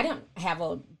I don't have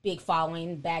a big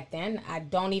following back then. I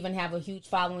don't even have a huge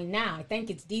following now. I think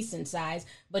it's decent size,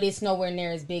 but it's nowhere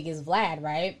near as big as Vlad,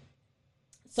 right?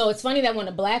 So it's funny that when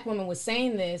a black woman was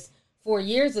saying this 4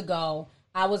 years ago,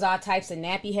 I was all types of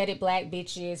nappy-headed black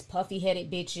bitches, puffy-headed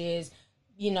bitches.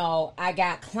 You know, I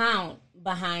got clowned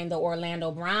behind the Orlando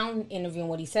Brown interview and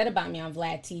what he said about me on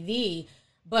Vlad TV.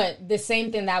 But the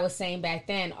same thing that I was saying back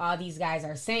then, all these guys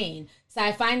are saying. So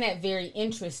I find that very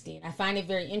interesting. I find it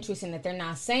very interesting that they're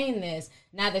not saying this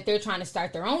now that they're trying to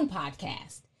start their own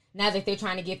podcast, now that they're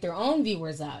trying to get their own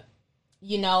viewers up,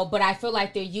 you know. But I feel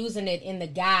like they're using it in the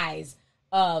guise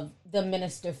of the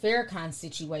Minister Farrakhan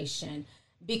situation,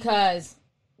 because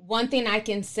one thing I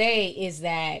can say is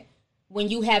that when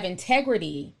you have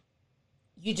integrity,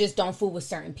 you just don't fool with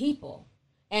certain people.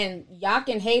 And y'all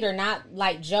can hate or not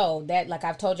like Joe. That, like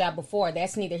I've told y'all before,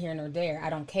 that's neither here nor there. I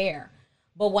don't care.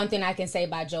 But one thing I can say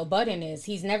about Joe Budden is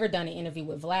he's never done an interview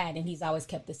with Vlad, and he's always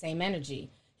kept the same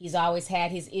energy. He's always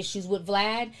had his issues with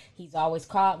Vlad. He's always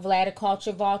called Vlad a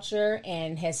culture vulture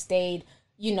and has stayed,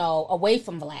 you know, away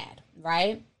from Vlad,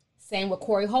 right? Same with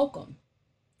Corey Holcomb.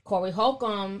 Corey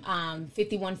Holcomb,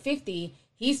 5150,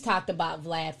 he's talked about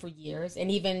Vlad for years, and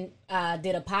even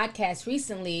did a podcast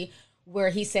recently where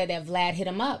he said that Vlad hit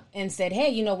him up and said,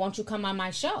 hey, won't you come on my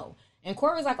show? And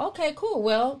Corey was like, okay, cool.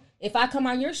 Well, if I come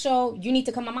on your show, you need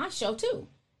to come on my show too.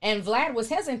 And Vlad was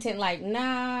hesitant, like,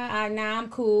 nah, I'm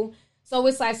cool. So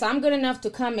it's like, so I'm good enough to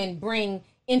come and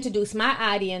introduce my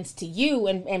audience to you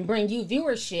and bring you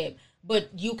viewership, but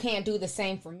you can't do the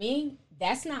same for me?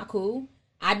 That's not cool.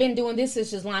 I've been doing this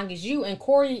as long as you. And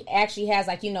Corey actually has,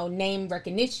 like, name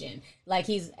recognition. Like,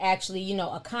 he's actually,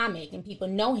 a comic and people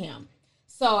know him.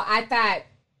 So I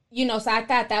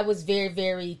thought, that was very,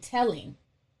 very telling.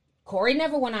 Corey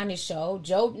never went on his show.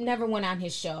 Joe never went on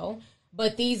his show.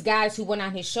 But these guys who went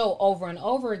on his show over and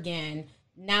over again,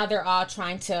 now they're all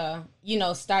trying to,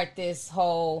 start this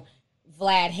whole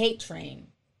Vlad hate train.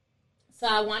 So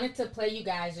I wanted to play you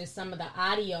guys just some of the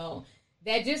audio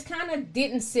that just kind of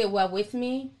didn't sit well with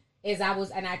me and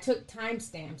I took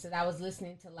timestamps as I was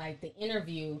listening to like the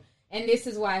interview. And this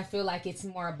is why I feel like it's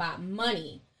more about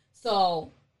money.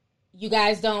 So you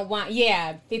guys don't want,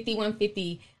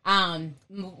 5150.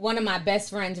 One of my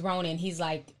best friends, Ronan, he's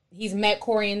met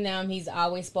Corey and them. He's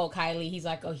always spoke highly. He's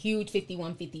like a huge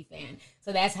 5150 fan.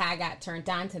 So that's how I got turned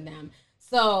on to them.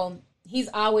 So he's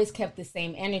always kept the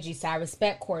same energy. So I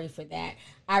respect Corey for that.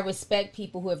 I respect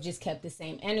people who have just kept the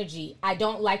same energy. I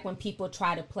don't like when people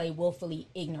try to play willfully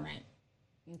ignorant.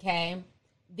 Okay?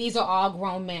 These are all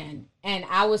grown men. And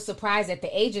I was surprised at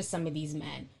the age of some of these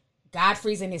men.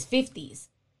 Godfrey's in his 50s.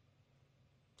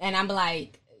 And I'm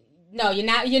like, no, you're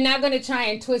not going to try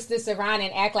and twist this around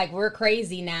and act like we're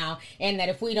crazy now. And that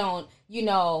if we don't,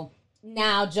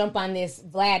 now jump on this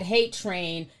Vlad hate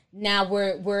train, now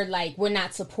we're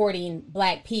not supporting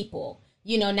black people.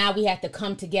 Now we have to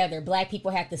come together. Black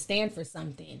people have to stand for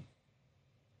something.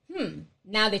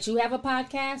 Now that you have a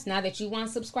podcast, now that you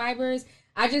want subscribers,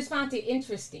 I just found it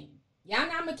interesting. Y'all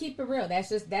know I'm going to keep it real.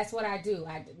 That's what I do.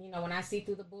 When I see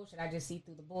through the bullshit, I just see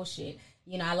through the bullshit.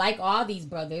 I like all these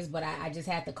brothers, but I just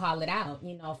had to call it out.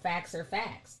 Facts are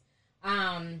facts.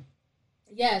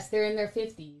 Yes, they're in their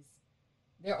 50s.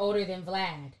 They're older than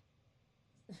Vlad.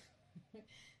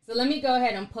 So let me go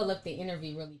ahead and pull up the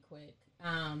interview really quick.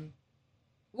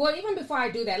 Well, even before I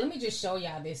do that, let me just show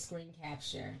y'all this screen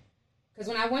capture. Because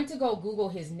when I went to go Google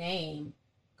his name,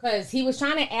 because he was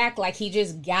trying to act like he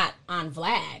just got on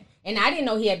Vlad. And I didn't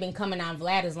know he had been coming on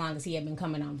Vlad as long as he had been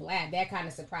coming on Vlad. That kind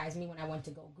of surprised me when I went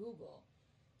to go Google.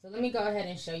 So let me go ahead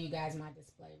and show you guys my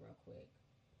display real quick.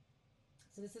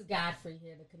 So this is Godfrey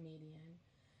here, the comedian.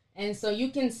 And so you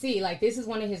can see, like, this is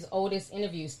one of his oldest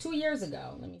interviews. 2 years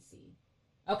ago. Let me see.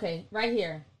 Okay, right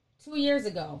here. 2 years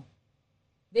ago.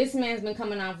 This man's been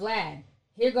coming on Vlad.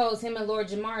 Here goes him and Lord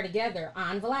Jamar together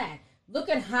on Vlad. Look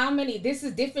at how many. This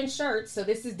is different shirts, so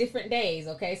this is different days,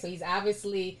 okay? So he's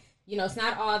obviously, it's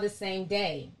not all the same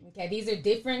day, okay? These are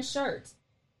different shirts.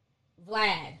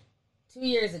 Vlad, 2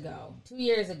 years ago,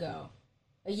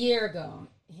 a year ago.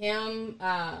 Him,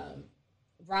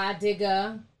 Rod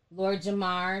Digger, Lord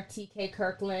Jamar, T.K.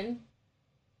 Kirkland.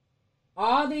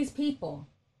 All these people.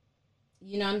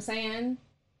 You know what I'm saying?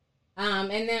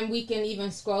 And then we can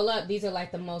even scroll up. These are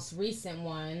like the most recent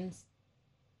ones.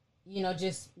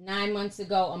 Just 9 months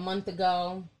ago, a month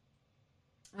ago.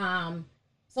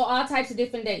 So all types of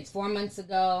different dates. 4 months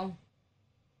ago.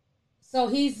 So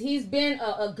he's been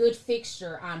a good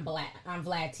fixture on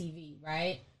Vlad TV,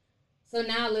 right? So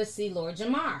now let's see Lord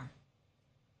Jamar.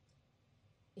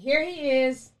 Here he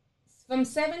is from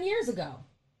 7 years ago.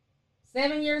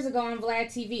 7 years ago on Vlad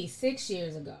TV. 6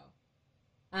 years ago.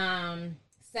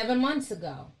 7 months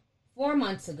ago. 4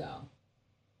 months ago.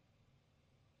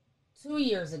 2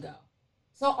 years ago.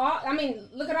 So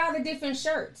look at all the different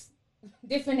shirts,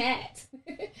 different hats,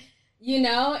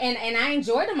 and I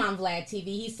enjoyed him on Vlad TV.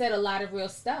 He said a lot of real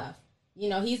stuff.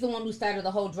 He's the one who started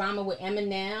the whole drama with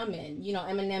Eminem and,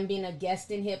 Eminem being a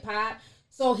guest in hip hop.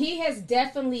 So he has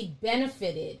definitely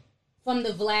benefited from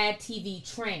the Vlad TV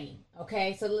train.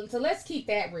 Okay. So let's keep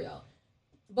that real.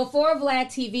 Before Vlad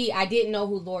TV, I didn't know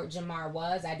who Lord Jamar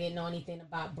was. I didn't know anything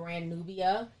about Brand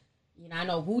Nubia. I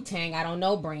know Wu-Tang. I don't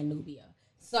know Brand Nubia.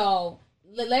 So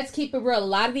let's keep it real. A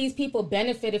lot of these people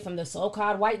benefited from the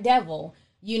so-called white devil.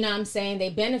 You know what I'm saying? They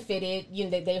benefited.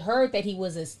 They heard that he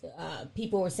was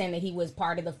people were saying that he was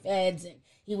part of the feds and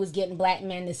he was getting black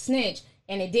men to snitch,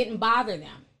 and it didn't bother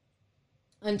them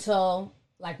until,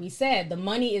 like we said, the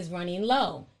money is running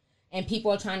low and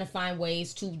people are trying to find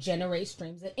ways to generate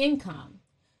streams of income.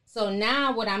 So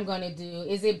now what I'm going to do,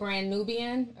 is it Brand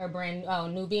Nubian or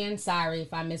Nubian? Sorry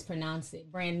if I mispronounced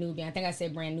it. Brand Nubian. I think I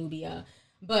said Brand Nubia.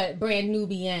 But Brand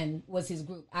Nubian was his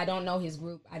group. I don't know his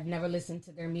group. I've never listened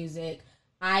to their music.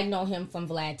 I know him from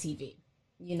Vlad TV,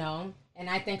 and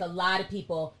I think a lot of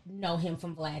people know him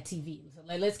from Vlad TV. So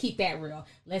let's keep that real.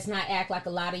 Let's not act like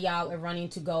a lot of y'all are running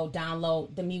to go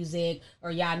download the music or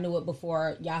y'all knew it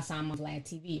before y'all saw him on Vlad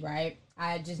TV, right?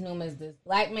 I just knew him as this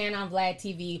black man on Vlad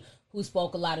TV who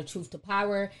spoke a lot of truth to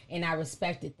power, and I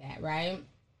respected that, right?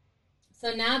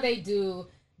 So now they do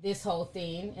this whole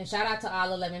thing, and shout out to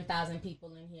all 11,000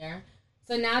 people in here.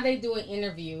 So now they do an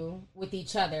interview with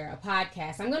each other, a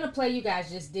podcast. I'm going to play you guys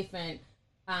just different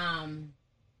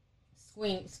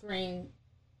screen.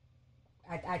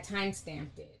 I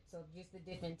time-stamped it, so just the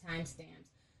different timestamps.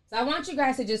 So I want you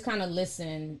guys to just kind of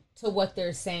listen to what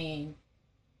they're saying,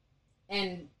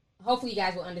 and hopefully you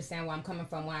guys will understand where I'm coming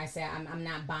from when I say I'm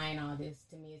not buying all this.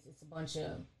 To me, it's a bunch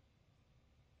of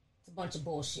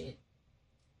bullshit.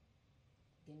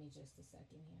 Give me just a second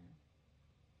here.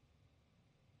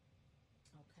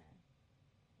 Okay.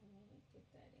 Let me get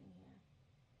that in here.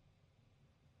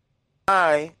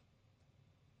 I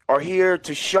are here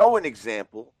to show an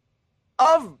example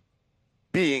of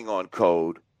being on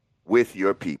code with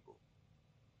your people.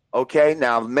 Okay?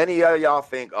 Now, many of y'all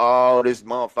think, oh, this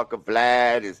motherfucker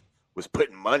Vlad was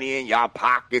putting money in y'all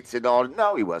pockets and all.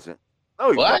 No, he wasn't.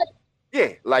 No, he wasn't.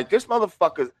 Yeah, like this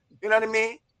motherfucker, you know what I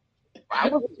mean? I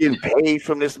wasn't getting paid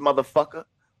from this motherfucker.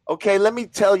 Okay, let me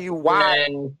tell you why.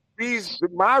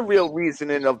 My real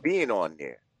reasoning of being on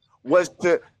there was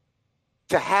to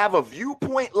have a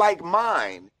viewpoint like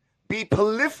mine be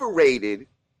proliferated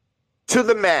to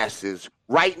the masses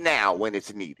right now when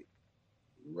it's needed.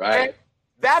 Right. And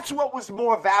that's what was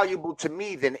more valuable to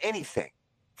me than anything.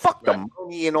 Fuck the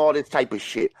money and all this type of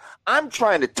shit. I'm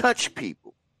trying to touch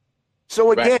people.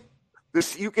 So again,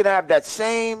 you can have that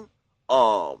same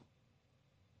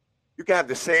you can have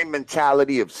the same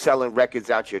mentality of selling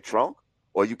records out your trunk,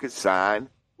 or you can sign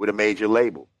with a major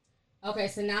label. Okay,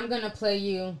 so now I'm going to play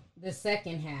you the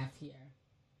second half here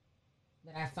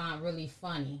that I found really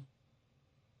funny.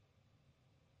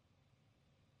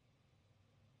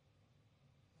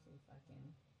 See if I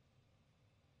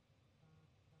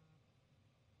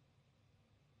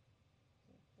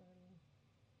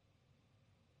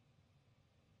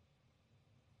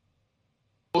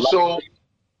can. So,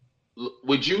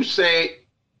 would you say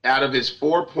out of his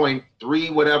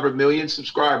 4.3 whatever million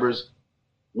subscribers,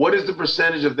 what is the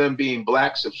percentage of them being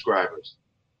black subscribers?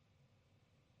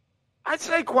 I'd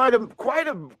say quite a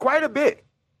bit.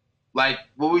 Like,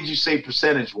 what would you say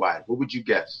percentage wise? What would you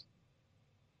guess?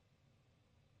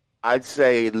 I'd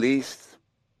say at least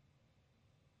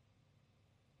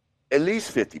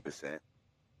 50%.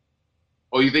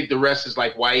 Oh, you think the rest is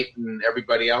like white and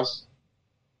everybody else?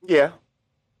 Yeah.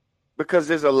 Because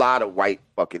there's a lot of white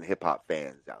fucking hip hop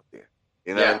fans out there.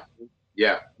 You know? Yeah.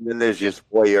 Yeah. And then there's just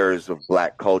voyeurs of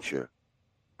black culture.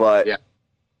 But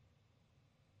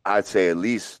I'd say at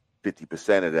least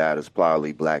 50% of that is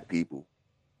probably black people.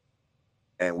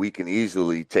 And we can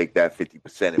easily take that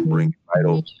 50% and bring it right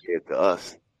over here to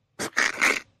us.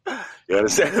 You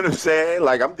understand what I'm saying?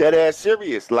 Like, I'm dead ass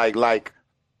serious. Like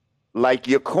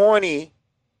you're corny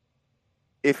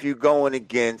if you're going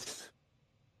against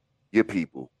your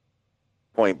people.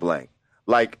 Point blank.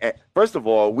 Like, first of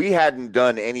all, we hadn't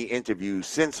done any interviews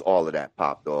since all of that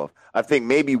popped off. I think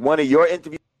maybe one of your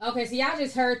interviews. Okay, so y'all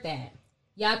just heard that.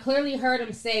 Y'all clearly heard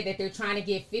him say that they're trying to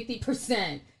get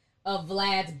 50% of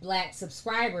Vlad's black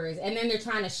subscribers, and then they're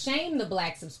trying to shame the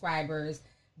black subscribers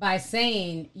by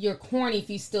saying you're corny if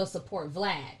you still support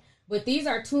Vlad. But these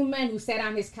are two men who sat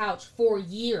on his couch for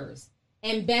years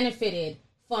and benefited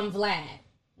from Vlad.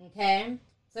 Okay?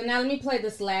 So now let me play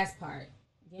this last part.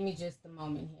 Give me just a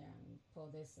moment here. Let me pull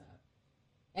this up.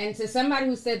 And to somebody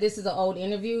who said this is an old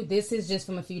interview, this is just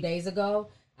from a few days ago.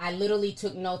 I literally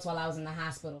took notes while I was in the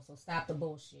hospital, so stop the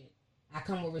bullshit. I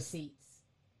come with receipts.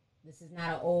 This is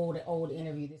not an old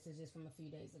interview. This is just from a few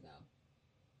days ago.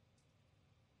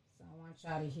 So I want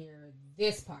y'all to hear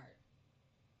this part.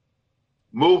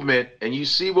 Movement, and you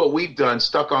see what we've done,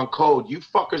 Stuck on Code. You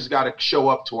fuckers got to show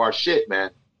up to our shit,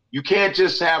 man. You can't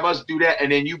just have us do that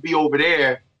and then you be over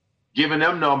there giving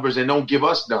them numbers and don't give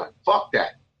us none. Fuck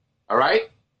that. All right?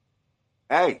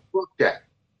 Hey. Fuck that.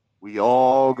 We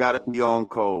all got to be on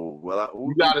code. Well,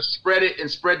 you got to spread it and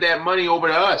spread that money over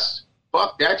to us.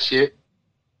 Fuck that shit.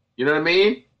 You know what I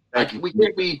mean? Like, we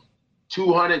can't be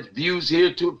 200 views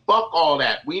here too. Fuck all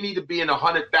that. We need to be in the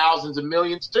hundred thousands and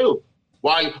millions too.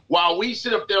 While we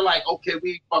sit up there like, okay,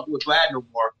 we ain't fucking with Vlad no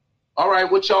more. All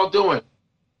right, what y'all doing?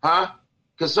 Huh?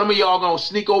 Because some of y'all going to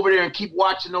sneak over there and keep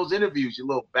watching those interviews, you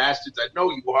little bastards. I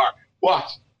know you are.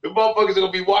 Watch. The motherfuckers are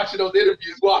going to be watching those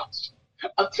interviews. Watch.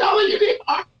 I'm telling you, they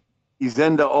are.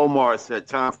 Izenda Omar said,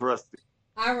 time for us to.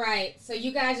 All right. So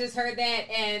you guys just heard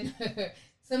that. And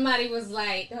Somebody was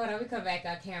like, hold on, we come back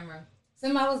on camera.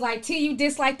 Somebody was like, T, you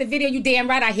disliked the video? You damn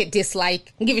right I hit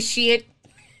dislike. Don't give a shit.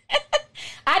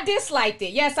 I disliked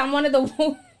it. Yes, I'm one of the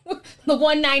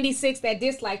 196 that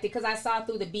disliked it because I saw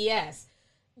through the BS.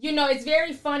 You know, it's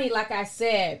very funny, like I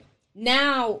said.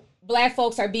 Now, black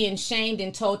folks are being shamed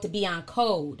and told to be on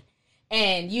code.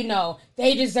 And, you know,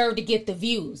 they deserve to get the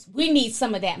views. We need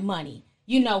some of that money.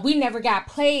 You know, we never got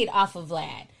played off of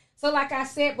Vlad. So like I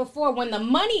said before, when the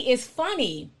money is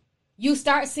funny, you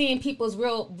start seeing people's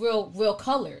real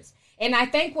colors. And I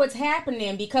think what's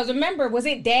happening, because remember, was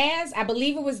it Daz? I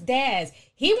believe it was Daz.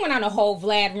 He went on a whole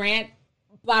Vlad rant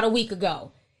about a week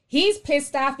ago. He's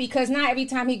pissed off because now every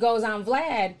time he goes on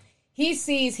Vlad, he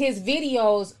sees his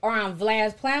videos are on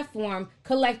Vlad's platform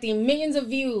collecting millions of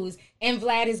views and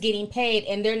Vlad is getting paid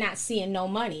and they're not seeing no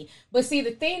money. But see,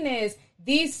 the thing is,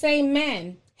 these same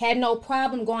men had no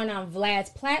problem going on Vlad's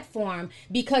platform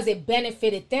because it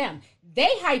benefited them. They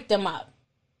hyped them up.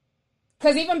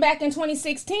 Because even back in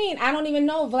 2016, I don't even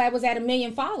know if Vlad was at 1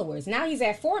 million followers. Now he's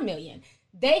at 4 million.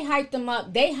 They hyped him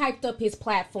up. They hyped up his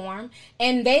platform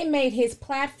and they made his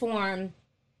platform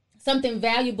something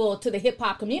valuable to the hip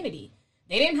hop community.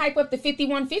 They didn't hype up the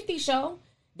 5150 show.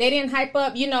 They didn't hype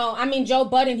up, you know, I mean, Joe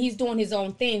Budden, he's doing his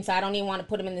own thing, so I don't even want to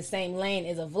put him in the same lane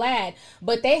as a Vlad.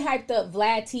 But they hyped up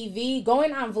Vlad TV.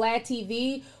 Going on Vlad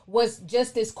TV was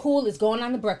just as cool as going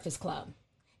on the Breakfast Club.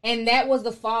 And that was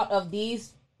the fault of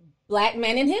these black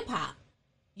men in hip hop.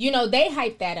 You know, they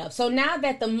hyped that up. So now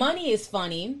that the money is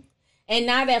funny, and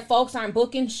now that folks aren't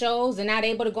booking shows and not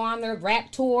able to go on their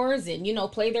rap tours and, you know,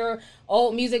 play their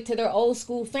old music to their old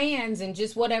school fans and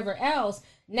just whatever else,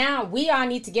 now we all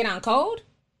need to get on code?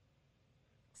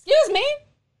 Excuse me?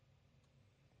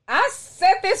 I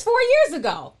said this 4 years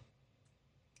ago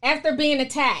after being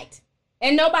attacked.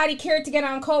 And nobody cared to get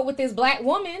on code with this black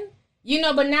woman. You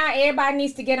know, but now everybody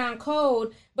needs to get on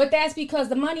code. But that's because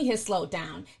the money has slowed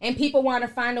down. And people want to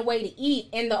find a way to eat.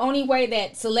 And the only way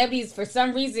that celebrities, for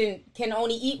some reason, can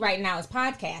only eat right now is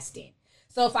podcasting.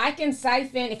 So if I can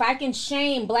if I can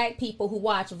shame black people who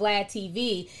watch Vlad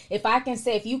TV, if I can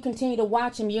say, if you continue to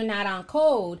watch him, you're not on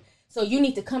code, so you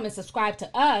need to come and subscribe to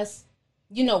us.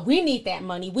 You know, we need that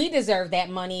money. We deserve that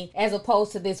money as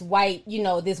opposed to this white, you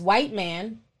know, this white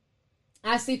man.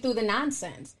 I see through the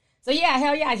nonsense. So yeah,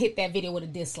 hell yeah, I'd hit that video with a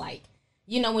dislike.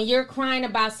 You know, when you're crying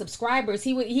about subscribers,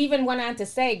 he even went on to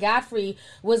say, Godfrey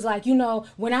was like, you know,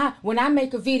 when I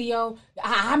make a video,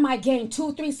 I might gain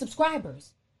 2-3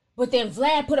 subscribers. But then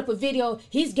Vlad put up a video,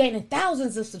 he's gaining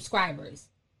thousands of subscribers.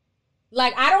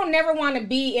 Like, I don't never want to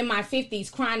be in my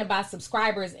 50s crying about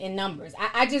subscribers and numbers.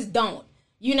 I just don't.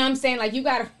 You know what I'm saying? Like, you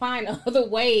got to find other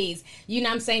ways. You know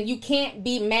what I'm saying? You can't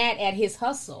be mad at his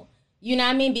hustle. You know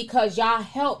what I mean? Because y'all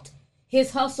helped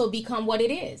his hustle become what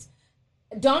it is.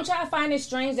 Don't y'all find it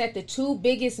strange that the two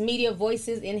biggest media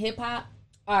voices in hip hop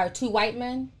are two white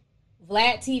men?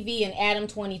 Vlad TV and Adam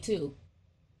 22.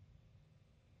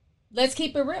 Let's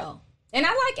keep it real. And I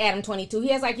like Adam 22. He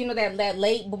has, like, you know, that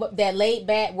laid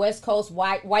back West Coast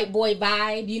white boy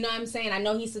vibe. You know what I'm saying? I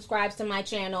know he subscribes to my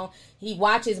channel. He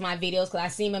watches my videos because I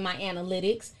see him in my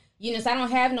analytics. You know, so I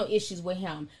don't have no issues with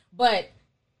him. But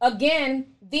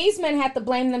again, these men have to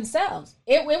blame themselves.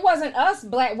 It wasn't us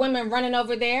black women running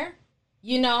over there.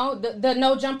 You know, the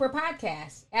No Jumper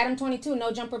podcast. Adam 22,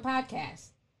 No Jumper podcast.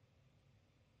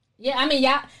 Yeah, I mean,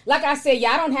 y'all, like I said,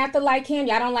 y'all don't have to like him.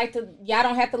 Y'all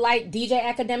don't have to like DJ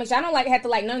Academics. Y'all don't have to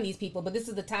like none of these people, but this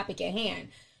is the topic at hand,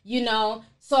 you know?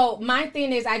 So my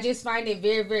thing is, I just find it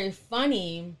very, very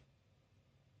funny,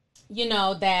 you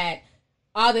know, that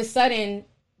all of a sudden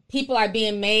people are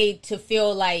being made to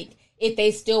feel like if they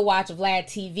still watch Vlad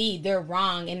TV, they're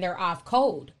wrong and they're off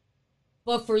code.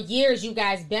 But for years, you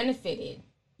guys benefited.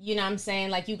 You know what I'm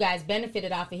saying? Like, you guys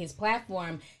benefited off of his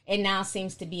platform, and now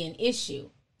seems to be an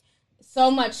issue. So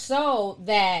much so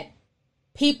that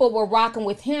people were rocking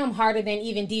with him harder than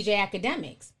even DJ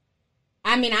Academics.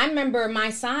 I mean, I remember my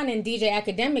son and DJ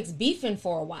Academics beefing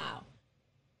for a while,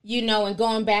 you know, and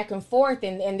going back and forth,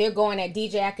 and they're going at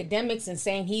DJ Academics and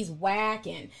saying he's whack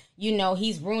and, you know,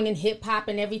 he's ruining hip hop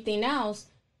and everything else.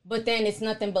 But then it's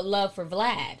nothing but love for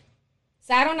Vlad.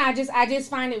 So I don't know. I just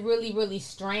find it really, really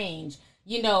strange.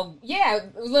 You know, yeah,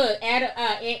 look,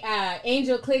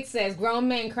 Angel Click says grown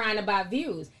men crying about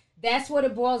views. That's what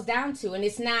it boils down to. And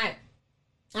it's not,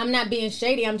 I'm not being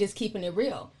shady. I'm just keeping it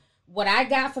real. What I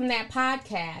got from that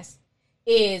podcast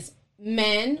is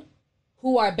men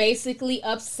who are basically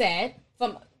upset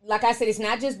from, like I said, it's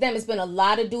not just them. It's been a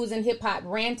lot of dudes in hip hop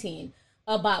ranting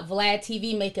about Vlad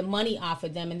TV making money off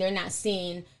of them, and they're not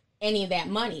seeing any of that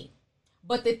money.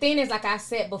 But the thing is, like I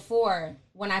said before,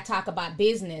 when I talk about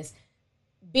business,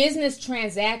 business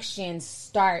transactions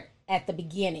start at the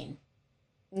beginning.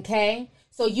 Okay?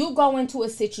 So you go into a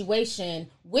situation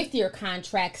with your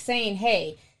contract saying,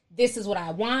 hey, this is what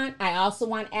I want. I also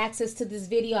want access to this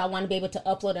video. I want to be able to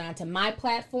upload it onto my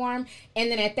platform.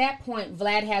 And then at that point,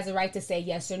 Vlad has a right to say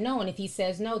yes or no. And if he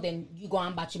says no, then you go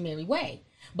on about your merry way.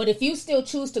 But if you still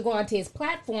choose to go onto his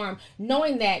platform,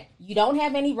 knowing that you don't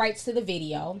have any rights to the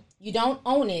video, you don't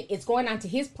own it, it's going onto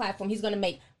his platform, he's going to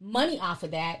make money off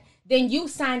of that, then you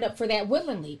signed up for that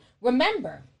willingly.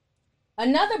 Remember,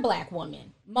 another black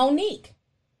woman, Monique.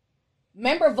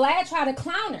 Remember, Vlad tried to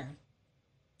clown her.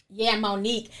 Yeah,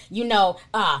 Monique,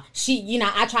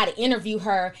 I tried to interview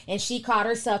her and she caught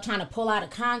herself trying to pull out a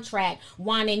contract,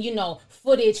 wanting,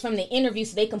 footage from the interview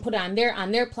so they can put it on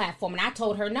their platform. And I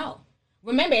told her no.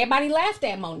 Remember, everybody laughed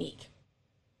at Monique.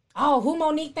 Oh, who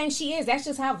Monique thinks she is? That's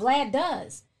just how Vlad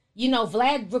does.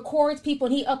 Vlad records people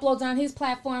and he uploads on his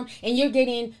platform, and you're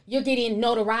getting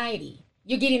notoriety.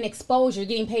 You're getting exposure,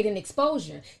 getting paid in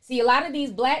exposure. See, a lot of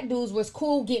these black dudes was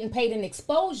cool getting paid in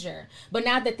exposure. But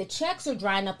now that the checks are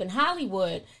drying up in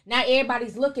Hollywood, now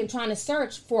everybody's trying to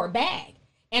search for a bag.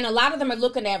 And a lot of them are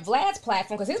looking at Vlad's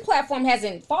platform because his platform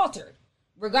hasn't faltered.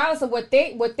 Regardless of what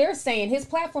they're saying, his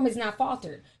platform has not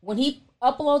faltered. When he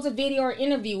uploads a video or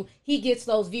interview, he gets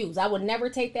those views. I would never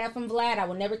take that from Vlad. I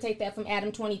would never take that from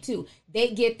Adam22. They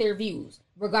get their views,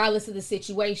 regardless of the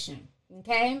situation.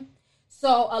 Okay?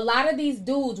 So a lot of these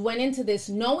dudes went into this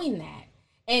knowing that,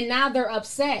 and now they're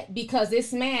upset because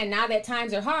this man, now that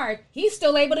times are hard, he's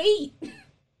still able to eat.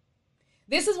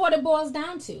 This is what it boils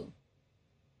down to.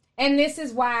 And this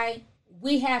is why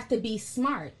we have to be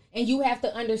smart, and you have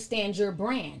to understand your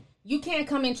brand. You can't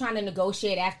come in trying to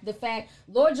negotiate after the fact.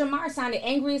 Lord Jamar sounded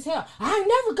angry as hell. I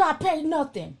never got paid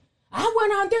nothing. I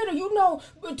went on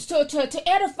there to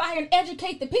edify and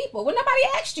educate the people. Well,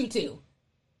 nobody asked you to.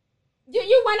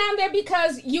 You went on there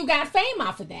because you got fame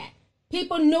off of that.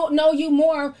 People know you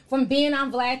more from being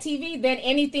on Vlad TV than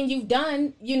anything you've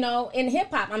done, in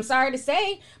hip-hop. I'm sorry to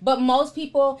say, but most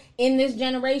people in this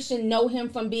generation know him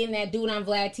from being that dude on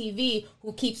Vlad TV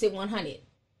who keeps it 100.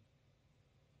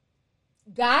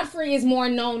 Godfrey is more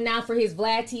known now for his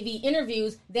Vlad TV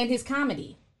interviews than his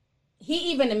comedy.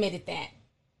 He even admitted that.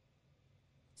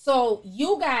 So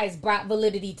you guys brought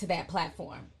validity to that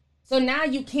platform. So now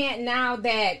you can't, now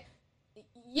that...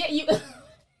 Yeah, you.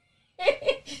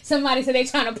 Somebody said they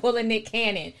trying to pull a Nick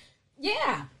Cannon.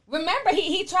 Yeah, remember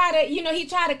he tried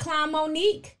to clown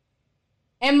Monique,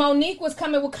 and Monique was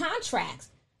coming with contracts.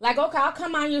 Like, okay, I'll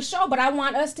come on your show, but I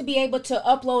want us to be able to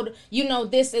upload,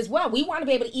 this as well. We want to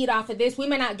be able to eat off of this. We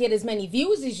may not get as many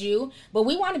views as you, but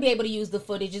we want to be able to use the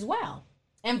footage as well.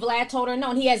 And Vlad told her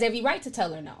no, and he has every right to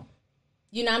tell her no.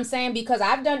 You know what I'm saying? Because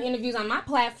I've done interviews on my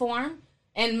platform.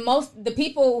 And most the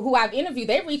people who I've interviewed,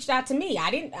 they reached out to me.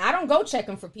 I don't go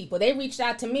checking for people. They reached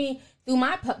out to me through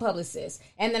my publicist.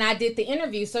 And then I did the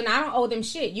interview. So now I don't owe them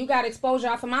shit. You got exposure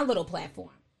off of my little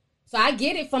platform. So I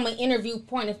get it from an interview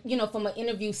point of, from an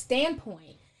interview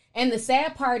standpoint. And the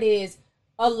sad part is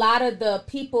a lot of the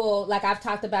people, like I've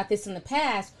talked about this in the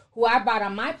past, who I brought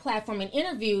on my platform and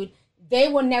interviewed, they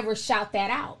will never shout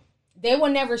that out. They will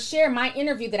never share my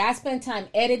interview that I spent time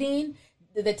editing,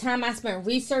 the time I spent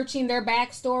researching their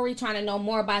backstory, trying to know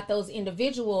more about those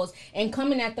individuals and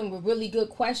coming at them with really good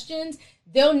questions.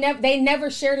 They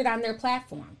never shared it on their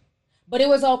platform. But it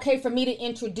was okay for me to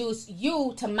introduce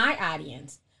you to my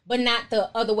audience, but not the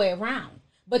other way around.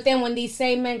 But then when these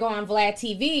same men go on Vlad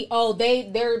TV,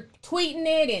 they're tweeting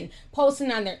it and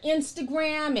posting on their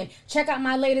Instagram and check out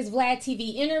my latest Vlad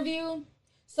TV interview.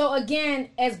 So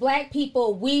again, as black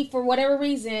people, we, for whatever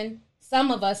reason,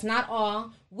 some of us, not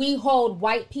all, we hold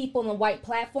white people and white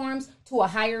platforms to a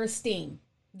higher esteem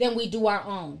than we do our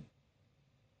own.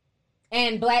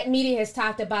 And black media has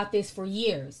talked about this for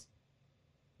years,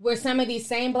 where some of these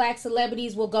same black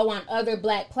celebrities will go on other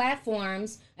black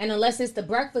platforms, and unless it's the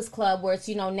Breakfast Club where it's,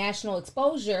 national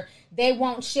exposure, they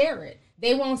won't share it.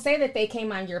 They won't say that they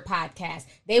came on your podcast.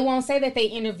 They won't say that they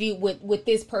interviewed with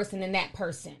this person and that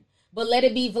person. But let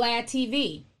it be Vlad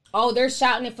TV. Oh, they're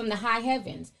shouting it from the high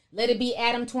heavens. Let it be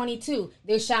Adam22.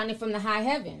 They're shouting it from the high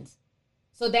heavens.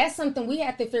 So that's something we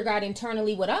have to figure out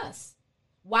internally with us.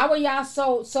 Why were y'all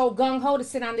so gung-ho to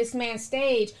sit on this man's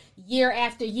stage year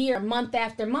after year, month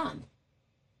after month?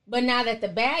 But now that the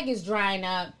bag is drying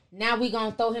up, now we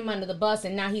going to throw him under the bus,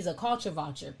 and now he's a culture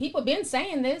vulture. People been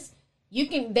saying this.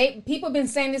 People been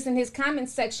saying this in his comment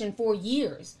section for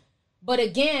years. But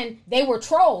again, they were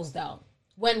trolls, though.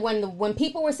 When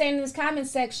people were saying in this comment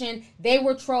section, they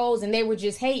were trolls and they were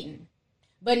just hating.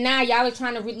 But now y'all are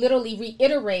trying to literally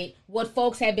reiterate what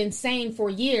folks have been saying for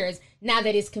years, now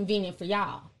that it's convenient for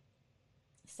y'all.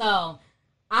 So,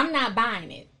 I'm not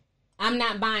buying it. I'm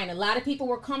not buying. A lot of people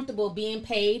were comfortable being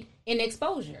paid in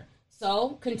exposure.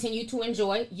 So continue to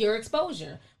enjoy your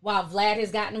exposure while Vlad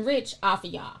has gotten rich off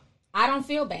of y'all. I don't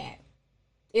feel bad.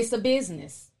 It's a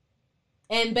business.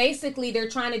 And basically they're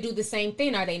trying to do the same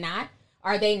thing, are they not?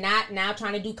 Are they not now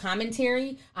trying to do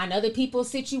commentary on other people's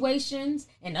situations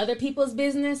and other people's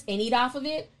business and eat off of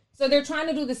it? So they're trying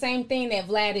to do the same thing that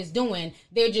Vlad is doing.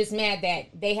 They're just mad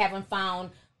that they haven't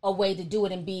found a way to do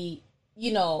it and be,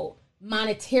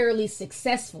 monetarily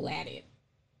successful at it.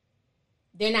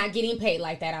 They're not getting paid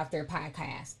like that off their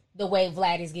podcast, the way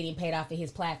Vlad is getting paid off of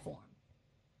his platform.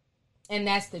 And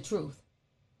that's the truth.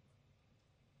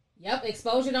 Yep,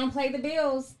 exposure don't pay the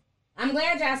bills. I'm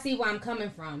glad y'all see where I'm coming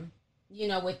from,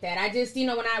 with that. I just,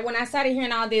 when I started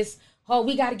hearing all this,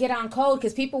 we got to get on code,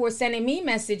 because people were sending me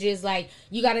messages like,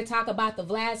 you got to talk about the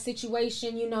Vlad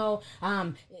situation,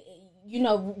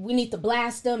 we need to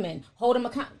blast them and hold them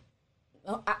accountable.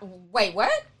 Wait,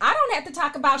 what? I don't have to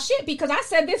talk about shit because I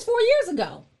said this 4 years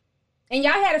ago. And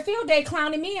y'all had a field day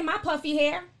clowning me and my puffy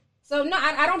hair. So, no,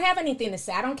 I don't have anything to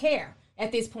say. I don't care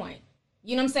at this point.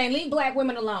 You know what I'm saying? Leave black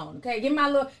women alone. Okay, give me my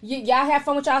little... y'all have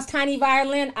fun with y'all's tiny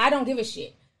violin. I don't give a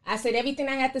shit. I said everything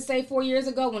I had to say 4 years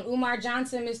ago when Umar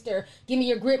Johnson, Mr. Give Me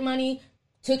Your Grit Money,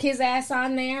 took his ass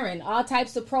on there and all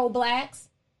types of pro-blacks.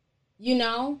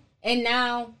 And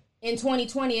now, in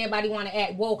 2020, everybody want to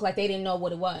act woke like they didn't know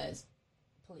what it was.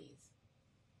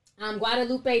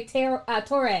 Guadalupe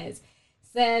Torres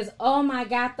says, oh my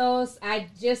gatos, I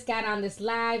just got on this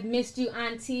live. Missed you,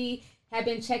 auntie. Have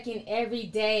been checking every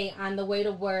day on the way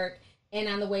to work and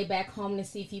on the way back home to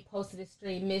see if you posted a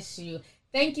stream. Miss you.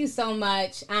 Thank you so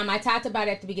much. I talked about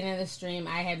it at the beginning of the stream.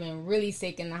 I have been really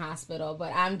sick in the hospital,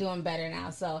 but I'm doing better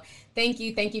now. So thank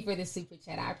you. Thank you for the super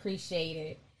chat. I appreciate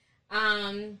it.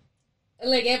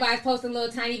 Look, everybody's posting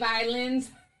little tiny violins.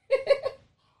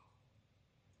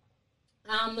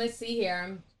 Let's see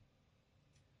here.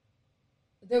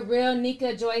 The real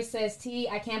Nika Joy says, T,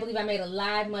 I can't believe I made a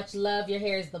live. Much love. Your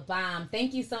hair is the bomb.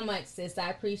 Thank you so much, sis. I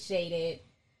appreciate it.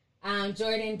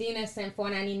 Jordan Dina sent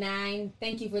 $4.99.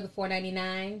 Thank you for the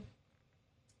 $4.99.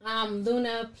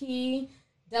 Luna P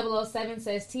 007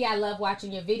 says, T, I love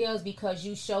watching your videos because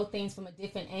you show things from a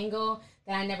different angle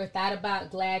that I never thought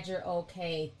about. Glad you're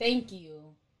okay. Thank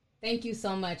you. Thank you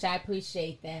so much. I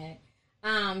appreciate that.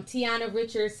 Tiana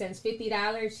Richards sends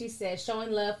 $50. She says,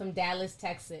 showing love from Dallas,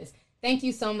 Texas. Thank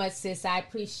you so much, sis. I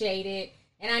appreciate it.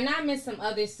 And I know I missed some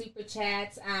other super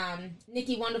chats.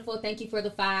 Nikki Wonderful, thank you for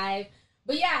the 5.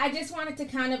 But yeah, I just wanted to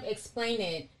kind of explain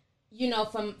it,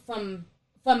 from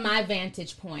my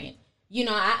vantage point.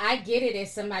 I get it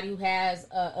as somebody who has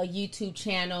a YouTube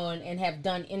channel and have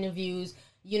done interviews.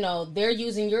 They're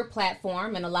using your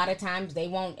platform, and a lot of times they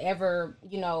won't ever,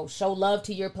 show love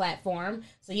to your platform.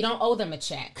 So you don't owe them a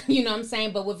check. You know what I'm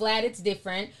saying? But with Vlad, it's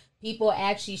different. People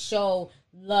actually show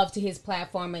love to his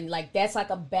platform, and that's like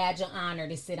a badge of honor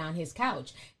to sit on his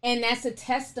couch. And that's a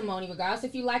testimony, regardless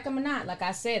if you like him or not. Like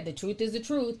I said, the truth is the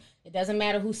truth. It doesn't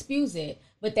matter who spews it,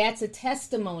 but that's a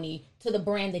testimony to the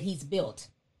brand that he's built.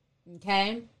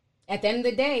 Okay? At the end of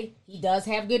the day, he does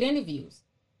have good interviews.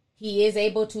 He is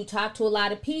able to talk to a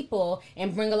lot of people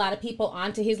and bring a lot of people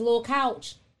onto his little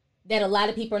couch that a lot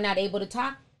of people are not able to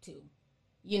talk to.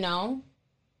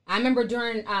 I remember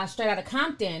during Straight Outta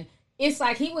Compton, it's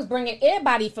like he was bringing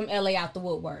everybody from LA out the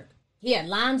woodwork. He had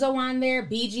Lonzo on there,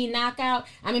 BG Knockout.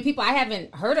 I mean, people I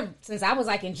haven't heard of since I was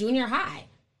in junior high.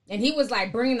 And he was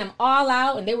bringing them all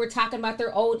out, and they were talking about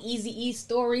their old Eazy-E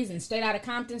stories and Straight Outta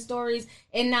Compton stories,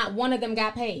 and not one of them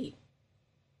got paid.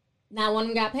 Not one of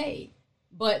them got paid.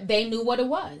 But they knew what it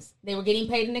was. They were getting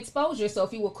paid in exposure. So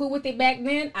if you were cool with it back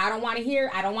then, I don't want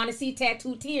to see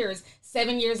tattooed tears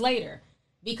 7 years later.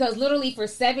 Because literally for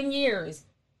 7 years,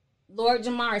 Lord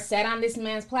Jamar sat on this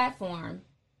man's platform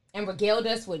and regaled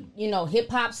us with,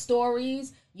 hip-hop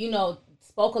stories,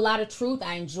 spoke a lot of truth.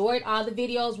 I enjoyed all the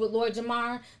videos with Lord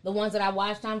Jamar, the ones that I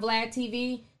watched on Vlad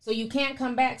TV. So you can't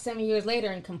come back 7 years later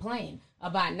and complain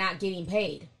about not getting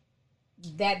paid.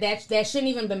 That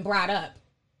shouldn't even been brought up.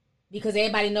 Because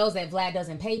everybody knows that Vlad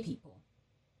doesn't pay people.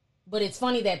 But it's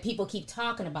funny that people keep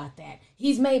talking about that.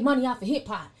 He's made money off of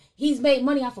hip-hop. He's made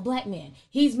money off of black men.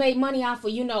 He's made money off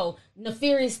of,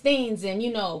 nefarious things and,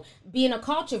 being a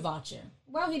culture vulture.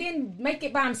 Well, he didn't make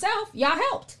it by himself. Y'all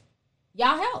helped.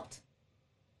 Y'all's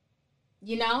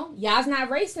not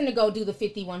racing to go do the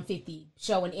 5150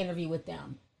 show and interview with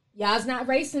them. Y'all's not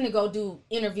racing to go do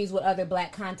interviews with other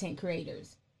black content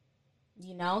creators.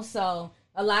 So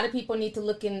a lot of people need to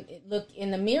look in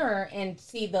the mirror and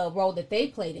see the role that they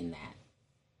played in that.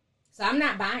 So I'm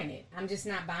not buying it. I'm just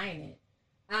not buying it.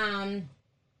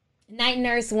 Night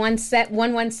Nurse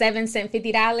 117 sent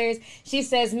 $50. She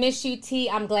says, miss you, T.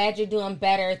 I'm glad you're doing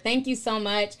better. Thank you so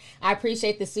much. I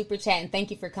appreciate the super chat and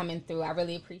thank you for coming through. I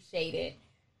really appreciate it.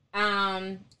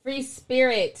 Free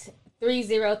Spirit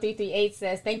 30338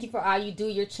 says, thank you for all you do.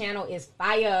 Your channel is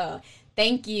fire.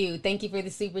 Thank you. Thank you for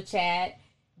the super chat.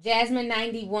 Jasmine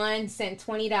 91 sent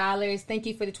 $20. Thank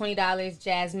you for the $20,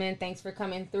 Jasmine. Thanks for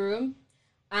coming through.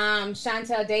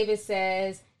 Chantel Davis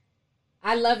says,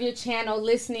 I love your channel,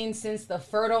 listening since the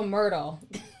Fertile Myrtle.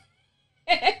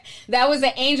 That was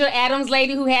the Angel Adams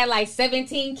lady who had like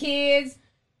 17 kids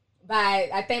by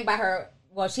her,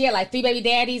 well, she had like 3 baby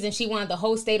daddies and she wanted the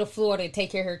whole state of Florida to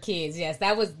take care of her kids. Yes,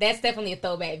 that's definitely a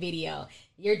throwback video.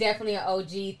 You're definitely an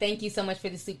OG. Thank you so much for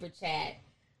the super chat.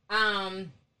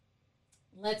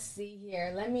 Let's see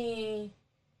here. I'm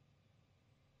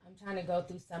trying to go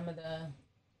through some of the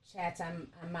chats I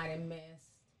might have missed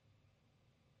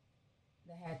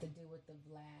that had to do with the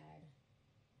Vlad.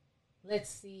 Let's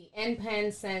see.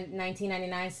 NPen sent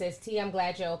 1999 says, T, I'm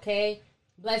glad you're okay.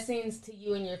 Blessings to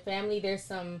you and your family. There's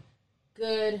some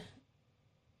good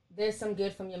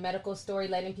from your medical story,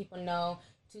 letting people know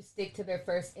to stick to their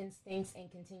first instincts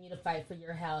and continue to fight for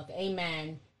your health.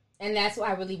 Amen. And that's why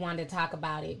I really wanted to talk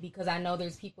about it, because I know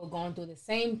there's people going through the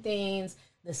same things,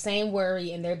 the same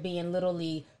worry, and they're being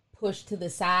literally pushed to the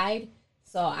side.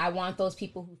 So I want those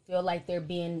people who feel like they're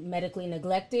being medically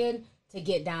neglected to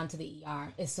get down to the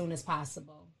ER as soon as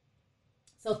possible.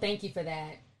 So thank you for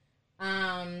that.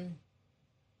 Let's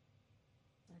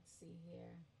see here.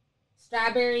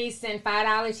 Strawberry sent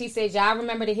 $5. She says, y'all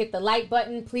remember to hit the like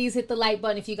button. Please hit the like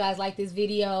button if you guys like this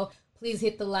video. Please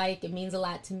hit the like. It means a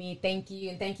lot to me. Thank you.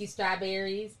 And thank you,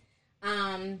 Strawberries.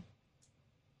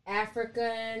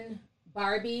 African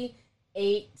Barbie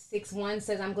 861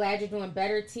 says, I'm glad you're doing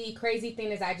better, T. Crazy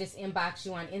thing is I just inboxed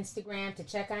you on Instagram to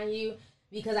check on you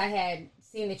because I had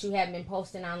seen that you hadn't been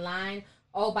posting online.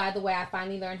 Oh, by the way, I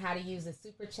finally learned how to use the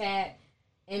super chat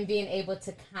and being able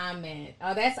to comment.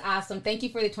 Oh, that's awesome. Thank you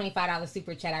for the $25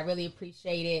 super chat. I really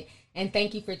appreciate it. And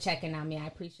thank you for checking on me. I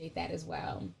appreciate that as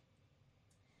well.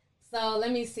 So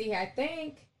let me see here. I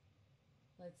think,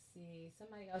 let's see.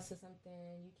 Somebody else said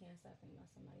something. You can't stop thinking about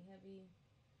somebody heavy.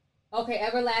 Okay,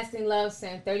 Everlasting Love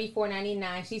sent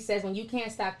 $34.99. She says, when you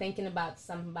can't stop thinking about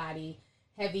somebody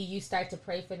heavy, you start to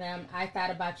pray for them. I thought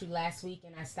about you last week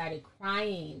and I started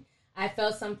crying. I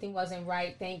felt something wasn't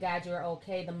right. Thank God you're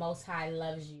okay. The Most High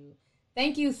loves you.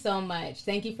 Thank you so much.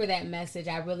 Thank you for that message.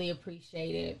 I really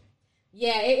appreciate it.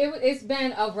 Yeah, it's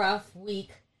been a rough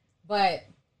week, but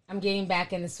I'm getting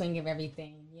back in the swing of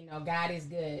everything. You know, God is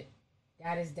good.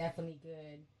 God is definitely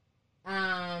good.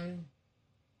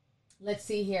 Let's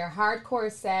see here.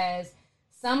 Hardcore says,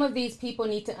 some of these people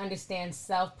need to understand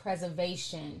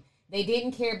self-preservation. They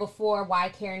didn't care before. Why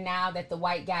care now that the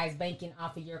white guy is banking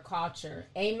off of your culture?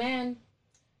 Amen.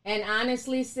 And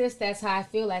honestly, sis, that's how I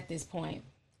feel at this point.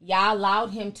 Y'all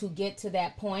allowed him to get to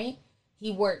that point.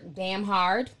 He worked damn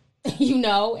hard, you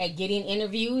know, at getting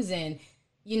interviews and,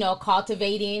 you know,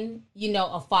 cultivating, you know,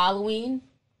 a following.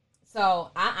 So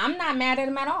I'm not mad at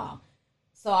him at all.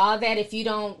 So all that, if you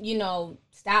don't, you know,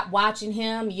 stop watching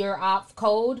him, you're off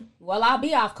code. Well, I'll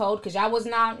be off code because y'all was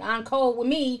not on code with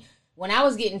me when I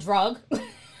was getting drugged,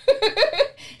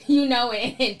 you know,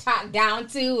 and talked down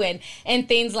to and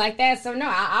things like that. So no,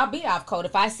 I'll be off code.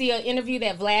 If I see an interview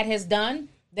that Vlad has done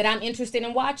that I'm interested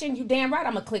in watching, you damn right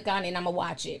I'm going to click on it and I'm going to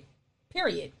watch it.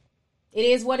 Period. It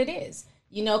is what it is.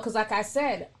 You know, because like I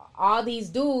said, all these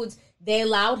dudes, they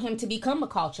allowed him to become a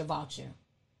culture vulture.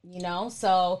 You know,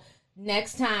 so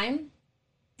next time,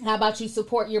 how about you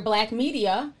support your black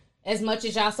media as much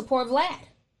as y'all support Vlad?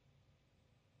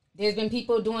 There's been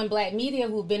people doing black media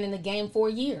who've been in the game for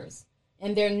years,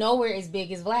 and they're nowhere as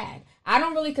big as Vlad. I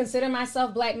don't really consider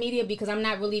myself black media because I'm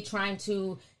not really trying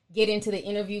to get into the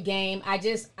interview game.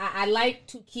 I like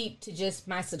to keep to just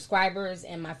my subscribers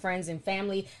and my friends and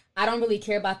family. I don't really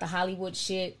care about the Hollywood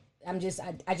shit. I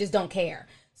just don't care.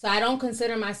 So I don't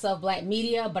consider myself black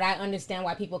media, but I understand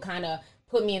why people kind of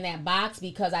put me in that box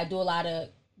because I do a lot of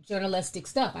journalistic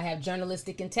stuff. I have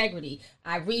journalistic integrity.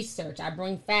 I research. I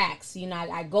bring facts. You know,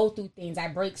 I go through things. I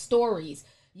break stories.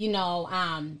 You know,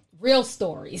 real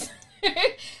stories.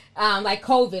 Like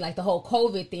COVID, like the whole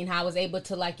COVID thing, how I was able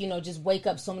to, like, you know, just wake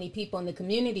up so many people in the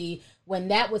community when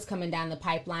that was coming down the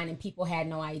pipeline and people had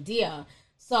no idea.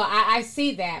 So I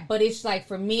see that. But it's like,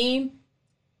 for me,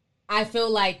 I feel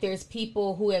like there's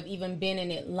people who have even been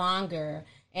in it longer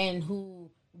and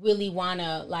who really want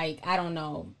to, like, I don't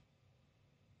know,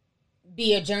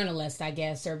 be a journalist, I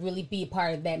guess, or really be a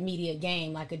part of that media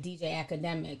game, like a DJ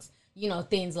Academics, you know,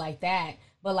 things like that.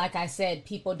 But like I said,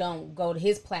 people don't go to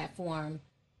his platform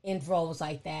in roles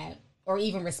like that, or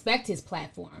even respect his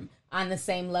platform on the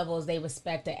same level as they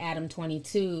respect a Adam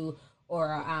 22 or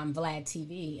Vlad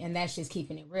TV. And that's just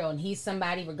keeping it real. And he's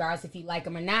somebody, regardless if you like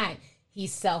him or not,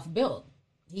 he's self-built.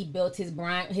 He built his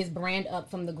brand up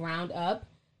from the ground up,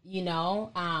 you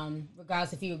know,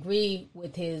 regardless if you agree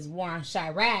with his war on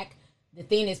Chirac. The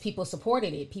thing is, people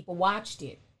supported it. People watched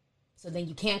it. So then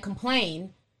you can't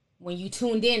complain when you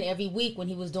tuned in every week when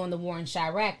he was doing the war in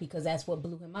Chirac, because that's what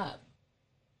blew him up.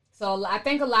 So I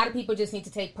think a lot of people just need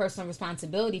to take personal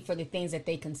responsibility for the things that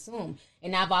they consume.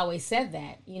 And I've always said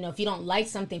that, you know, if you don't like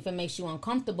something, if it makes you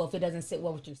uncomfortable, if it doesn't sit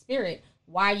well with your spirit,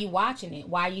 why are you watching it?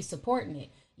 Why are you supporting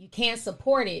it? You can't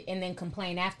support it and then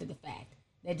complain after the fact.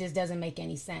 That just doesn't make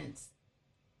any sense.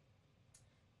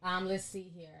 Let's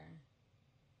see here.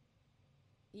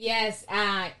 Yes,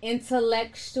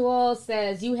 Intellectual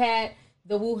says, you had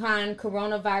the Wuhan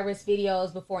coronavirus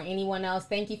videos before anyone else.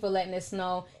 Thank you for letting us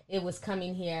know it was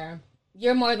coming here.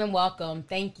 You're more than welcome.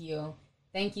 Thank you.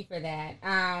 Thank you for that.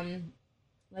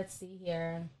 Let's see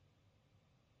here.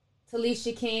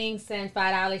 Talisha King sent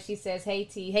 $5. She says, hey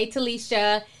T. Hey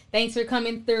Talisha. Thanks for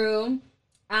coming through.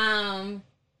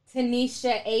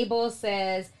 Tanisha Abel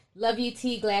says, love you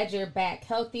T. Glad you're back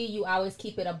healthy. You always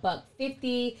keep it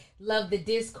 $150. Love the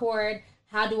Discord.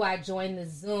 How do I join the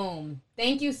Zoom?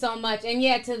 Thank you so much. And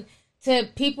yeah, to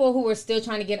people who are still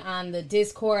trying to get on the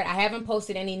Discord, I haven't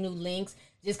posted any new links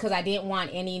just because I didn't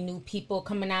want any new people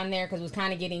coming on there, because it was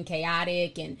kind of getting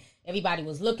chaotic and everybody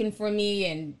was looking for me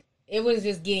and it was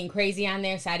just getting crazy on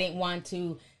there. So I didn't want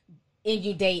to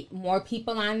inundate more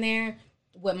people on there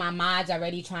with my mods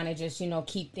already trying to just, you know,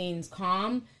 keep things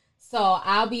calm. So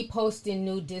I'll be posting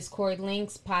new Discord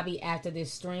links probably after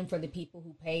this stream for the people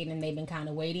who paid and they've been kind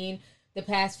of waiting the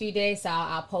past few days. So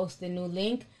I'll post the new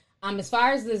link. As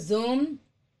far as the Zoom,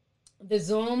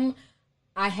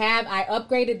 I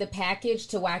upgraded the package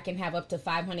to where I can have up to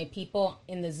 500 people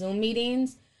in the Zoom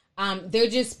meetings. They're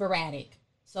just sporadic.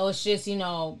 So it's just, you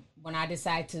know, when I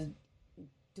decide to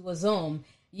do a Zoom,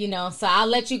 you know, so I'll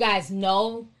let you guys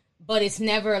know, but it's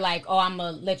never like, oh, I'm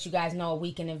going to let you guys know a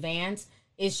week in advance.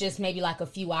 It's just maybe like a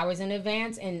few hours in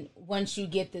advance. And once you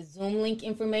get the Zoom link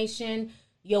information,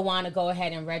 you'll want to go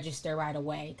ahead and register right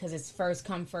away, because it's first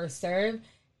come, first serve.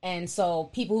 And so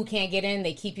people who can't get in,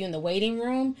 they keep you in the waiting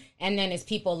room. And then as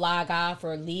people log off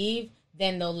or leave,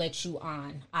 then they'll let you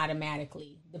on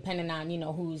automatically, depending on, you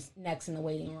know, who's next in the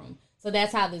waiting room. So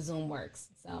that's how the Zoom works.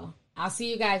 So I'll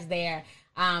see you guys there.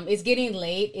 It's getting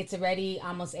late. It's already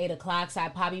almost 8 o'clock, so I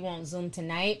probably won't Zoom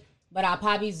tonight, but I'll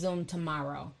probably Zoom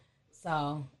tomorrow.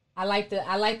 So I liked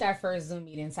our first Zoom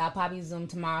meeting, so I'll probably Zoom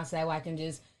tomorrow so that way I can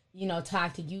just, you know,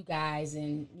 talk to you guys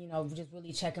and, you know, just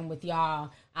really check in with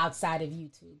y'all outside of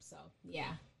YouTube. So,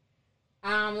 yeah.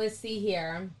 Let's see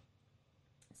here.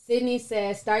 Sydney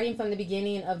says, starting from the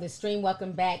beginning of the stream,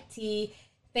 welcome back, T.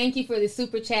 Thank you for the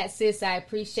super chat, sis. I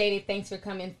appreciate it. Thanks for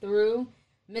coming through.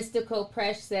 Mystical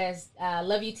Presh says,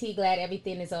 love you, T. Glad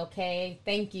everything is okay.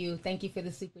 Thank you. Thank you for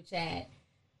the super chat.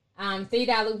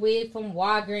 $3 wig from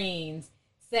Walgreens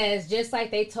says, just like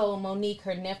they told Monique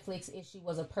her Netflix issue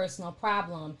was a personal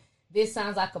problem, this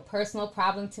sounds like a personal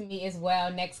problem to me as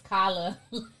well. Next caller.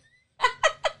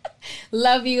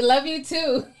 Love you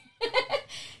too.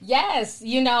 Yes,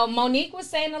 you know, Monique was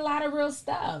saying a lot of real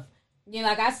stuff. You know,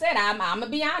 like I said, I'm gonna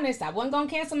be honest, I wasn't gonna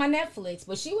cancel my Netflix,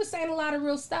 but she was saying a lot of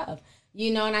real stuff,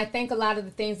 you know, and I think a lot of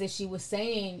the things that she was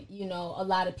saying, you know, a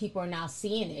lot of people are now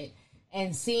seeing it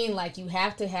and seeing like you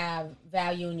have to have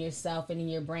value in yourself and in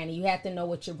your brand, and you have to know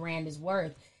what your brand is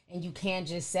worth, and you can't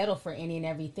just settle for any and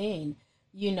everything,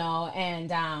 you know.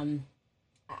 And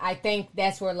I think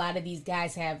that's where a lot of these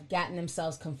guys have gotten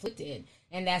themselves conflicted,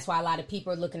 and that's why a lot of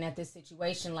people are looking at this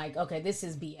situation like, okay, this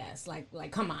is BS.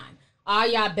 Like, come on. All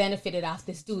y'all benefited off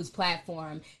this dude's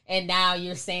platform, and now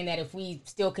you're saying that if we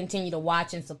still continue to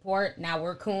watch and support, now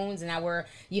we're coons and now we're,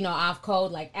 you know, off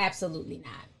code. Like, absolutely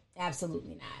not.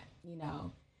 Absolutely not. You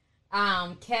know.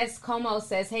 Kes Como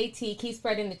says, hey T, keep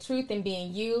spreading the truth and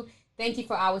being you. Thank you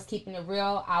for always keeping it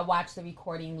real. I'll watch the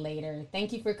recording later.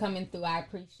 Thank you for coming through. I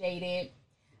appreciate it.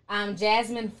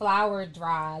 Jasmine Flower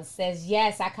Draws says,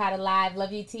 yes, I caught it live.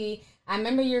 Love you, T. I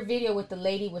remember your video with the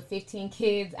lady with 15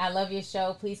 kids. I love your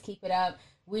show. Please keep it up.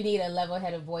 We need a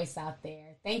level-headed voice out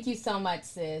there. Thank you so much,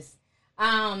 sis.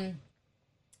 I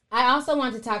also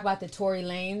want to talk about the Tory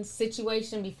Lanez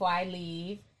situation before I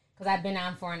leave, because I've been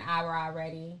on for an hour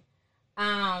already.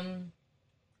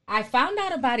 I found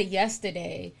out about it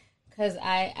yesterday because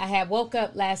I had woke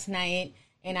up last night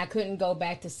and I couldn't go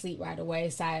back to sleep right away.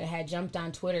 So I had jumped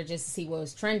on Twitter just to see what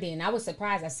was trending. I was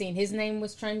surprised. I seen his name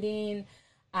was trending.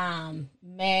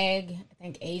 Meg, I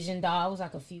think Asian Doll, it was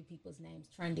like a few people's names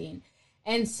trending.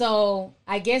 And so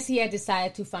I guess he had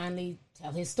decided to finally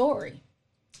tell his story.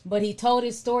 But he told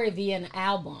his story via an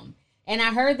album. And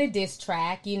I heard the diss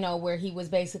track, you know, where he was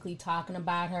basically talking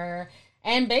about her.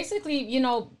 And basically, you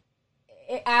know,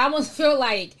 I almost feel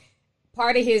like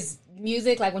part of his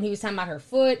music, like when he was talking about her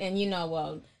foot and, you know,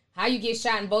 well, how you get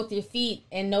shot in both your feet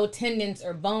and no tendons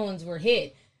or bones were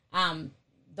hit.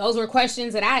 Those were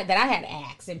questions that I had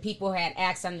asked, and people had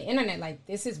asked on the internet, like,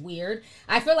 this is weird.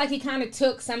 I feel like he kind of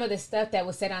took some of the stuff that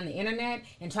was said on the internet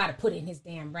and tried to put it in his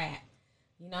damn rap.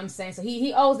 You know what I'm saying? So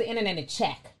he owes the internet a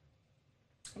check.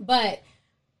 But,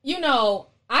 you know,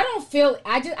 I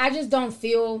just don't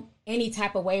feel any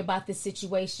type of way about this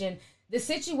situation. The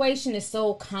situation is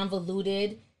so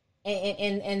convoluted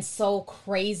and so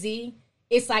crazy.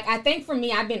 It's like, I think for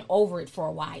me, I've been over it for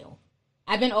a while.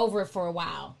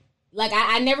 Like,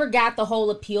 I never got the whole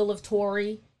appeal of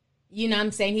Tory. You know what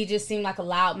I'm saying? He just seemed like a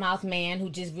loudmouth man who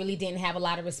just really didn't have a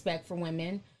lot of respect for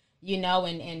women. You know,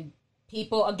 and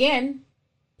people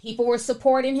were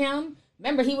supporting him.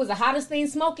 Remember, he was the hottest thing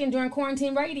smoking during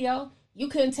quarantine radio. You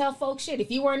couldn't tell folks shit.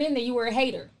 If you weren't in there, you were a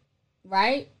hater.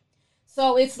 Right?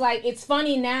 So it's like, it's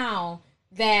funny now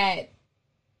that,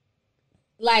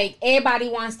 like, everybody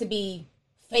wants to be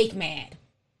fake mad.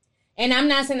 And I'm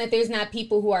not saying that there's not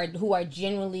people who are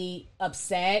genuinely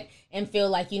upset and feel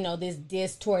like, you know, this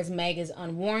diss towards Meg is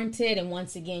unwarranted. And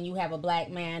once again, you have a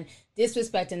black man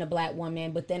disrespecting a black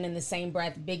woman, but then in the same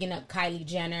breath, bigging up Kylie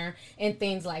Jenner and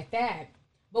things like that.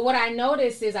 But what I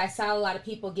noticed is I saw a lot of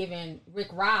people giving Rick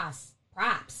Ross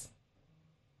props.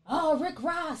 Oh, Rick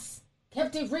Ross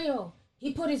kept it real.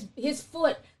 He put his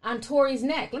foot on Tory's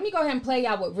neck. Let me go ahead and play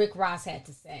y'all what Rick Ross had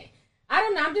to say. I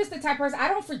don't know. I'm just the type of person, I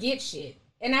don't forget shit.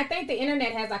 And I think the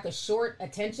internet has like a short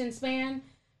attention span.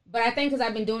 But I think because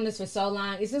I've been doing this for so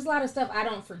long, it's just a lot of stuff I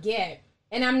don't forget.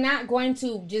 And I'm not going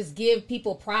to just give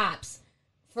people props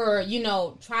for, you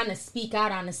know, trying to speak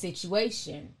out on a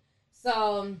situation.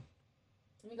 So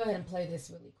let me go ahead and play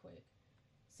this really quick.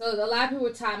 So a lot of people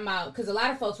were talking about, because a lot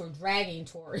of folks were dragging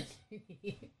Tory.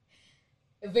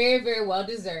 Very, very well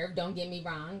deserved. Don't get me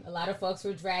wrong. A lot of folks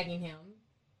were dragging him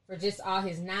for just all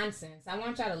his nonsense. I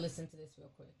want y'all to listen to this real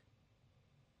quick.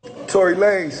 Tory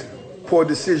Lanez, poor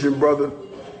decision, brother.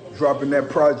 Dropping that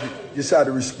project just out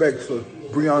of respect for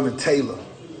Breonna Taylor.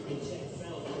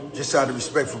 Just out of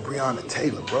respect for Breonna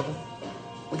Taylor, brother.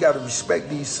 We got to respect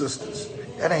these sisters.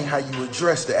 That ain't how you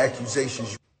address the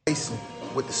accusations you're facing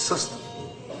with the sister.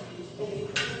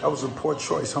 That was a poor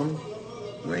choice, homie.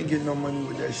 You ain't getting no money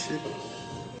with that shit.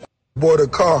 Bought a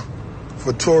car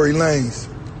for Tory Lanez.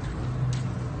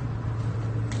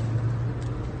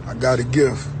 I got a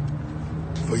gift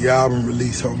for your album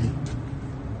release, homie.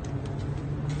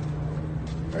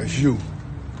 That's you.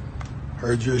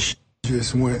 Heard your shit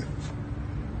just went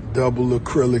double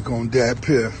acrylic on that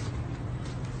piff.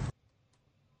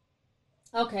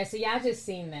 Okay, so y'all just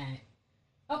seen that.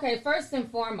 Okay, first and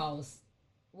foremost,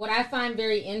 what I find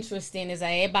very interesting is that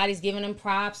everybody's giving him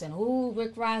props and, ooh,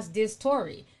 Rick Ross dissed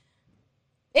Tory.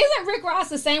 Isn't Rick Ross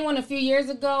the same one a few years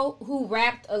ago who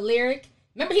rapped a lyric?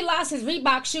 Remember, he lost his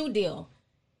Reebok shoe deal.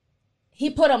 He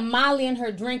put a Molly in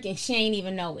her drink and she ain't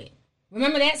even know it.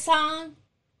 Remember that song?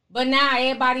 But now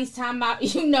everybody's talking about,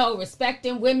 you know,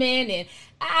 respecting women. And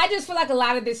I just feel like a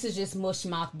lot of this is just mush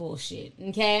mouth bullshit,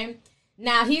 okay?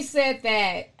 Now, he said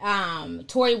that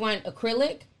Tory went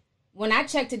acrylic. When I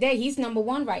checked today, he's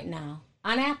 #1 right now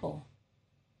on Apple.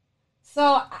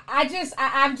 So I'm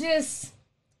just,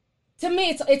 to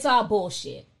me, it's all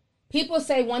bullshit. People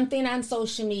say one thing on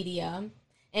social media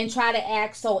and try to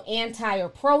act so anti or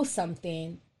pro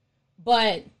something,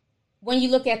 but when you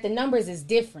look at the numbers, it's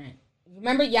different.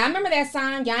 Remember, y'all remember that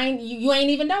song? You ain't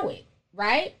even know it,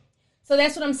 right? So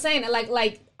that's what I'm saying.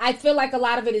 Like I feel like a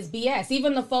lot of it is BS.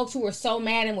 Even the folks who were so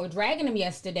mad and were dragging him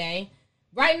yesterday,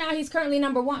 right now he's currently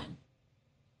 #1.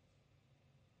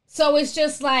 So it's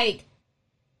just like,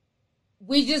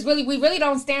 we really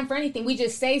don't stand for anything. We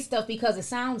just say stuff because it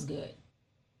sounds good.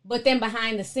 But then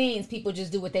behind the scenes, people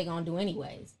just do what they're going to do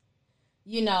anyways.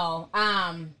 You know,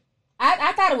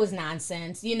 I thought it was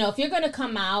nonsense. You know, if you're going to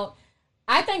come out,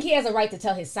 I think he has a right to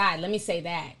tell his side. Let me say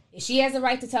that. If she has a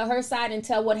right to tell her side and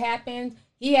tell what happened,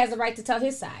 he has a right to tell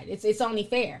his side. It's only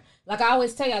fair. Like I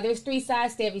always tell y'all, there's 3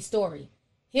 sides to every story.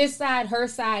 His side, her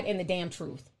side, and the damn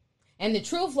truth. And the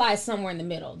truth lies somewhere in the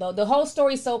middle. Though the whole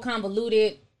story's so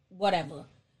convoluted, whatever.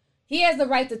 He has the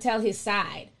right to tell his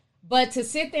side. But to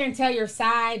sit there and tell your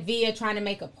side via trying to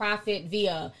make a profit,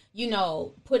 via, you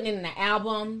know, putting it in the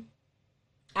album,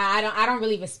 I don't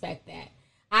really respect that.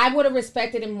 I would have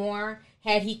respected him more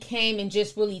had he came and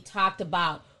just really talked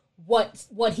about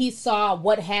what he saw,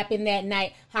 what happened that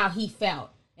night, how he felt.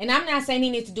 And I'm not saying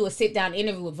he needs to do a sit-down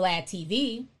interview with Vlad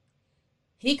TV.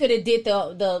 He could have did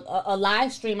a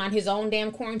live stream on his own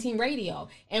damn quarantine radio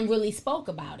and really spoke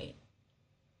about it.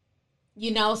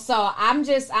 You know, so I'm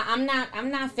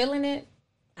not feeling it.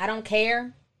 I don't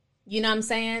care. You know what I'm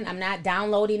saying? I'm not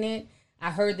downloading it. I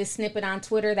heard this snippet on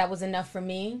Twitter. That was enough for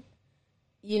me.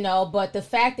 You know, but the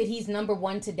fact that he's number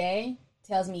one today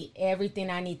tells me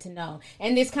everything I need to know.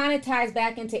 And this kind of ties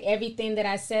back into everything that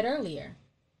I said earlier.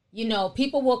 You know,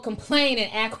 people will complain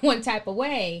and act one type of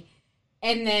way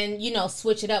and then, you know,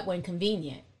 switch it up when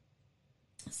convenient.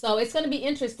 So it's going to be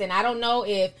interesting. I don't know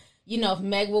if, you know, if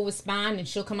Meg will respond and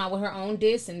she'll come out with her own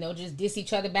diss and they'll just diss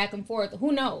each other back and forth.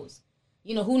 Who knows?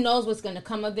 You know, who knows what's going to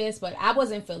come of this, but I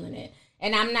wasn't feeling it.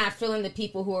 And I'm not feeling the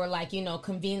people who are like, you know,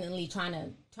 conveniently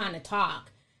trying to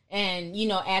talk and, you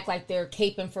know, act like they're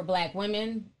caping for black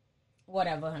women.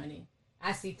 Whatever, honey.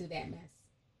 I see through that mess.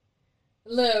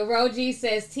 Look, Roji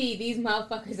says, T, these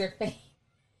motherfuckers are fake.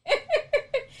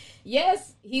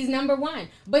 Yes, he's number one.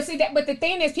 But see that. But the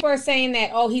thing is, people are saying that,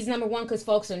 oh, he's number one because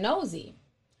folks are nosy.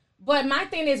 But my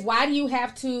thing is, why do you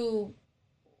have to?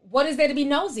 What is there to be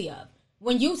nosy of?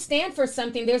 When you stand for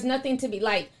something, there's nothing to be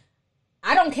like.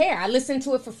 I don't care. I listen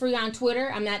to it for free on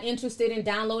Twitter. I'm not interested in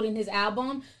downloading his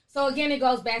album. So again, it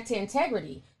goes back to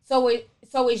integrity. So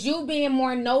is you being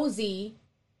more nosy,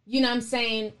 you know what I'm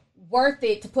saying, worth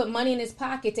it to put money in his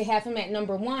pocket to have him at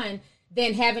number one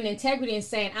than having integrity and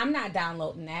saying, I'm not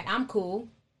downloading that. I'm cool.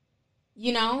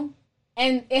 You know?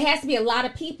 And it has to be a lot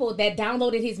of people that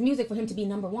downloaded his music for him to be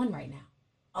number one right now.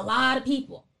 A lot of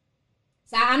people.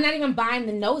 So I'm not even buying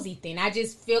the nosy thing. I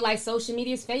just feel like social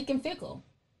media is fake and fickle.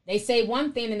 They say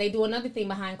one thing and they do another thing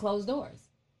behind closed doors.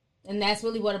 And that's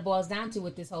really what it boils down to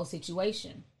with this whole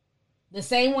situation. The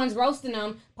same ones roasting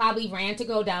them probably ran to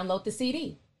go download the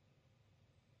CD.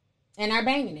 And are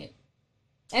banging it.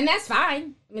 And that's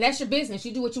fine. I mean, that's your business.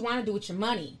 You do what you want to do with your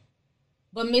money.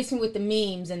 But mixing with the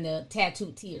memes and the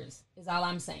tattooed tears is all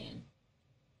I'm saying.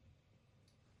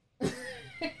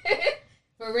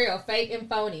 For real, fake and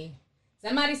phony.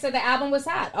 Somebody said the album was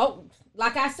hot. Oh,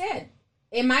 like I said,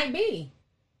 it might be.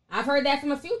 I've heard that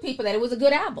from a few people that it was a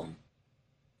good album.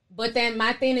 But then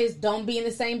my thing is, don't be in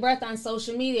the same breath on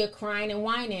social media crying and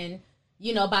whining,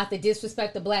 you know, about the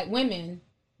disrespect of black women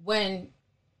when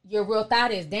your real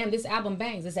thought is, damn, this album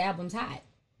bangs, this album's hot.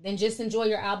 Then just enjoy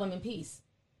your album in peace.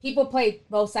 People play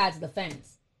both sides of the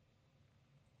fence.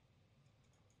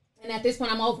 And at this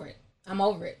point, I'm over it. I'm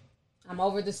over it. I'm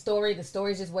over the story. The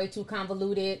story's just way too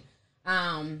convoluted.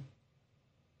 I'm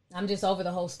just over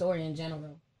the whole story in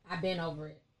general. I've been over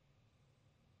it.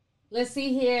 Let's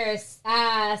see here.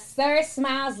 Sir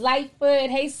Smiles Lightfoot.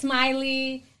 Hey,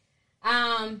 Smiley.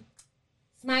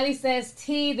 Smiley says,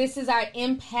 T, this is our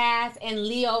empath and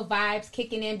Leo vibes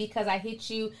kicking in because I hit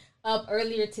you up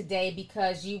earlier today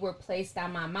because you were placed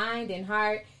on my mind and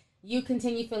heart. You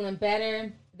continue feeling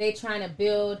better. They trying to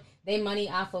build their money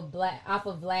off of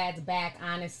Vlad's back,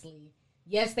 honestly.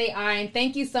 Yes, they are. And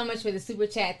thank you so much for the super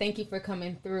chat. Thank you for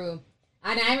coming through.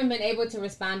 I haven't been able to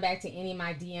respond back to any of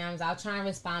my DMs. I'll try and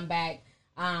respond back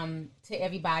to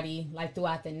everybody like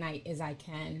throughout the night as I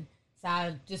can. So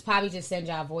I'll probably just send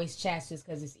y'all voice chats just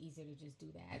because it's easier to just do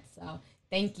that. So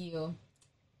thank you.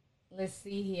 Let's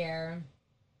see here.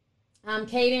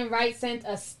 Kaden Wright sent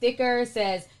a sticker.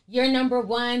 Says, you're number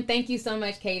one. Thank you so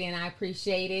much, Kaden. I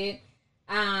appreciate it.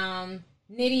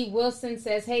 Nitty Wilson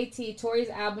says, hey, T, Tory's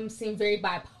album seemed very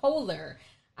bipolar.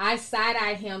 I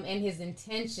side-eye him and his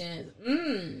intentions.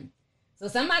 So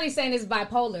somebody's saying it's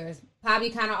bipolar. It's probably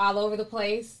kind of all over the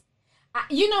place.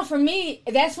 You know, for me,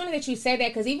 that's funny that you say that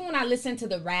because even when I listened to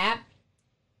the rap,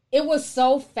 it was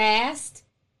so fast.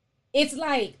 It's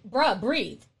like, bruh,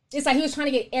 breathe. It's like he was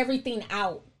trying to get everything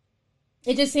out.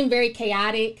 It just seemed very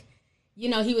chaotic. You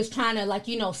know, he was trying to, like,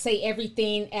 you know, say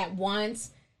everything at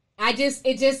once.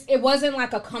 It wasn't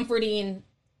like a comforting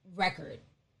record.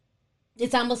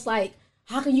 It's almost like,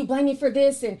 how can you blame me for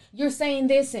this? And you're saying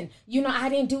this, and, you know, I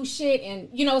didn't do shit. And,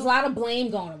 you know, there's a lot of blame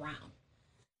going around.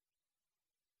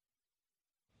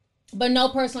 But no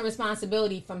personal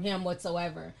responsibility from him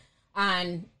whatsoever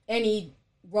on any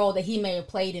role that he may have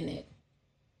played in it.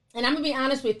 And I'm going to be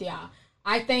honest with y'all.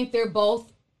 I think they're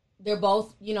both,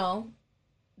 you know,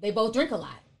 they both drink a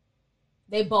lot.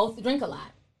 They both drink a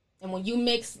lot. And when you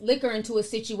mix liquor into a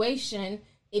situation,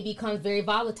 it becomes very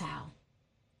volatile.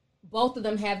 Both of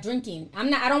them have drinking.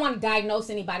 I don't want to diagnose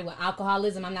anybody with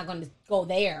alcoholism. I'm not going to go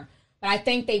there. But I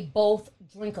think they both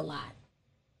drink a lot.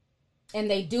 And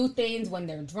they do things when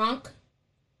they're drunk.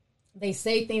 They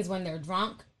say things when they're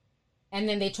drunk. And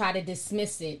then they try to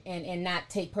dismiss it and not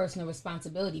take personal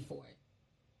responsibility for it.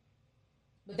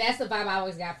 But that's the vibe I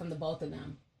always got from the both of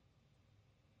them.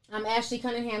 Ashley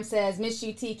Cunningham says, Miss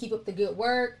UT, keep up the good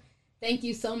work. Thank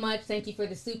you so much. Thank you for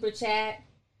the super chat.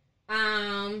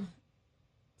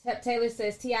 Tep Taylor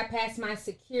says, T, I passed my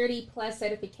Security Plus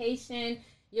certification.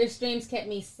 Your streams kept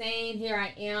me sane. Here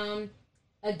I am.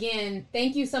 Again,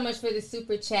 thank you so much for the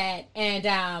super chat.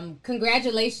 And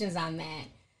congratulations on that.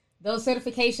 Those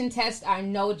certification tests are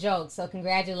no joke. So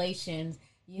congratulations,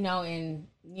 and,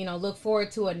 look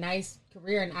forward to a nice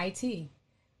career in IT.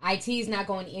 IT is not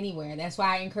going anywhere. That's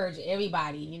why I encourage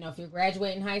everybody, if you're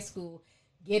graduating high school,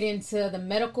 get into the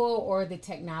medical or the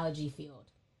technology field.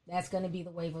 That's going to be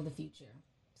the wave of the future.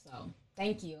 So,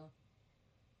 thank you.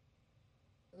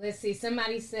 Let's see.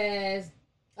 Somebody says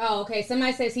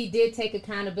he did take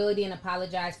accountability and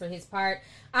apologize for his part.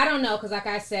 I don't know, because like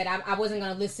I said, I wasn't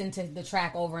going to listen to the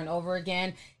track over and over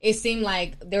again. It seemed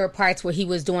like there were parts where he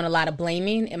was doing a lot of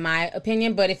blaming, in my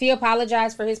opinion. But if he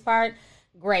apologized for his part,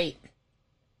 great.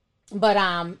 But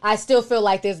I still feel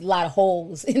like there's a lot of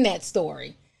holes in that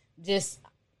story. Just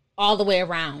all the way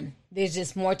around. There's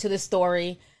just more to the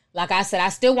story. Like I said, I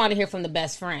still want to hear from the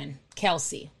best friend,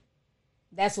 Kelsey.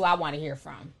 That's who I want to hear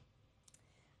from.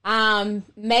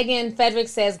 Megan Frederick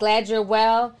says, glad you're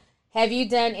well. Have you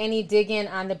done any digging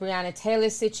on the Breonna Taylor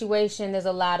situation? There's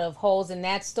a lot of holes in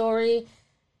that story.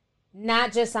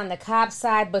 Not just on the cop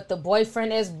side, but the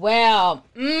boyfriend as well.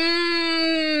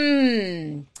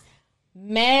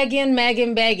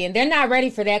 Megan. They're not ready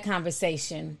for that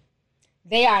conversation.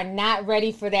 They are not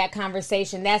ready for that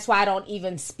conversation. That's why I don't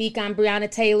even speak on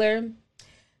Breonna Taylor.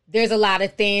 There's a lot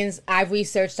of things I've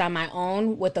researched on my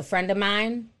own with a friend of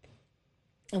mine,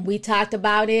 and we talked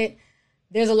about it.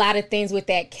 There's a lot of things with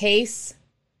that case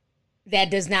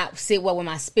that does not sit well with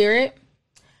my spirit.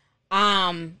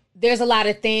 There's a lot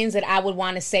of things that I would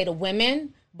want to say to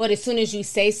women, but as soon as you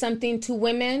say something to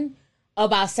women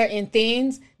about certain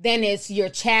things, then you're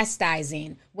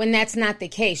chastising, when that's not the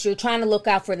case. You're trying to look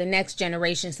out for the next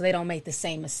generation so they don't make the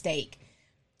same mistake.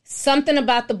 Something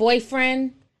about the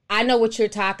boyfriend, I know what you're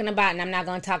talking about, and I'm not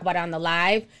going to talk about it on the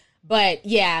live, but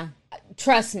yeah,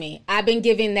 trust me, I've been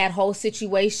giving that whole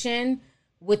situation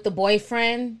with the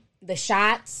boyfriend, the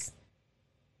shots,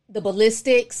 the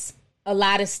ballistics, a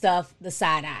lot of stuff, the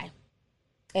side eye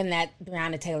in that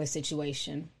Breonna Taylor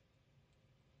situation.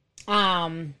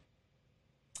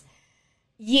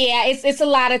 Yeah, it's a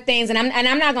lot of things, and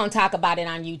I'm not going to talk about it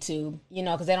on YouTube,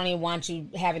 because they don't even want you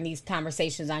having these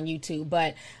conversations on YouTube.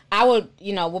 But I would,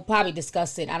 we'll probably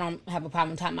discuss it. I don't have a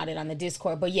problem talking about it on the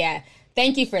Discord. But yeah,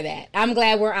 thank you for that. I'm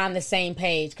glad we're on the same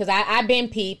page, because I've been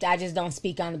peeped. I just don't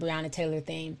speak on the Breonna Taylor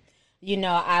thing.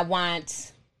 I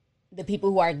want the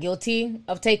people who are guilty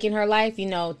of taking her life,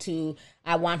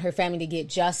 I want her family to get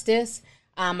justice.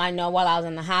 I know while I was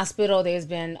in the hospital, there's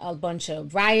been a bunch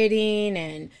of rioting,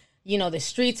 and the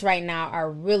streets right now are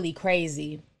really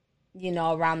crazy,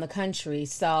 around the country.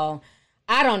 So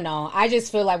I don't know. I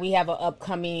just feel like we have an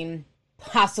upcoming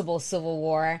possible civil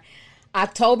war.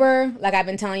 October, like I've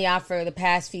been telling y'all for the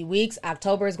past few weeks,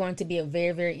 October is going to be a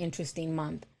very, very interesting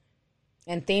month.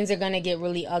 And things are going to get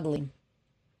really ugly,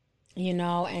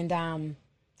 and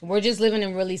we're just living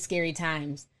in really scary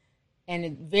times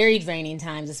and very draining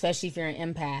times, especially if you're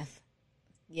an empath.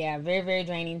 Yeah, very, very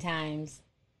draining times.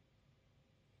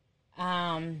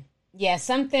 Yeah,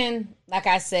 something, like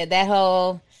I said, that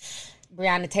whole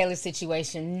Breonna Taylor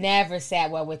situation never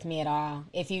sat well with me at all.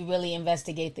 If you really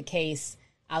investigate the case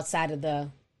outside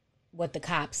of what the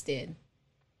cops did.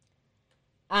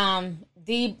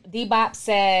 D-Bop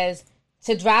says,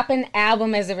 to drop an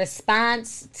album as a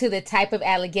response to the type of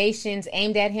allegations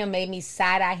aimed at him made me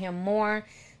side-eye him more.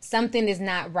 Something is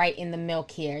not right in the milk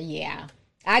here. Yeah,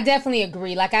 I definitely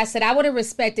agree. Like I said, I would have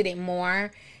respected it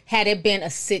more had it been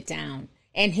a sit down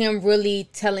and him really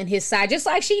telling his side, just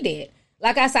like she did.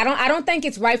 Like I said, I don't think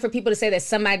it's right for people to say that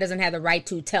somebody doesn't have the right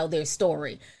to tell their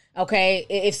story. Okay,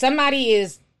 if somebody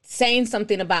is saying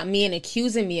something about me and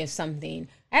accusing me of something,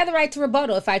 I have the right to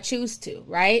rebuttal if I choose to,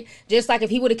 right? Just like if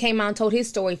he would have came out and told his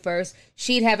story first,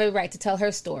 she'd have a right to tell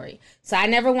her story. So I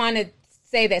never want to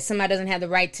say that somebody doesn't have the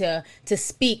right to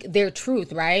speak their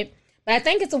truth, right? But I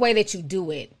think it's the way that you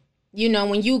do it.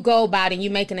 When you go about and you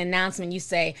make an announcement, you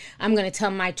say, I'm going to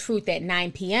tell my truth at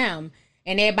 9 p.m.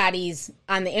 and everybody's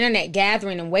on the internet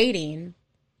gathering and waiting,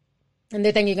 and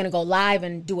they think you're going to go live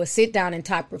and do a sit down and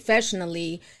talk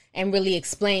professionally and really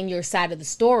explain your side of the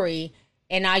story,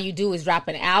 and all you do is drop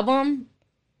an album.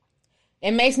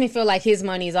 It makes me feel like his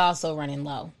money is also running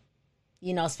low,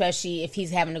 especially if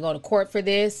he's having to go to court for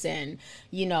this and,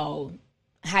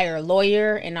 hire a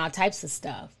lawyer and all types of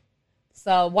stuff.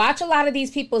 So watch a lot of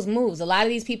these people's moves. A lot of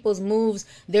these people's moves,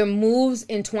 their moves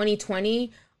in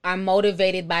 2020 are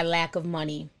motivated by lack of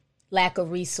money, lack of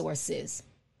resources.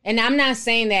 And I'm not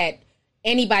saying that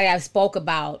anybody I spoke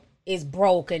about is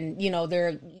broke and,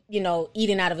 they're,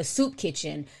 eating out of a soup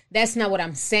kitchen. That's not what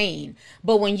I'm saying.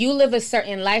 But when you live a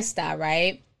certain lifestyle,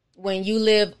 right? When you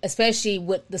live, especially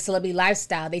with the celebrity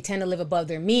lifestyle, they tend to live above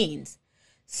their means.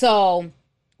 So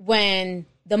when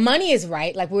the money is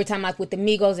right, like we were talking about with the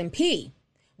Migos and P,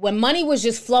 when money was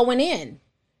just flowing in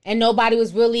and nobody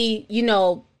was really,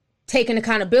 taking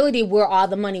accountability where all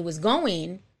the money was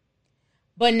going.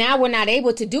 But now we're not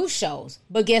able to do shows.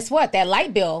 But guess what? That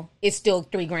light bill is still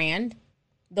 $3,000.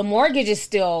 The mortgage is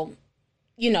still,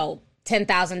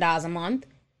 $10,000 a month.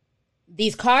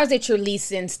 These cars that you're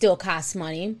leasing still cost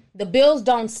money. The bills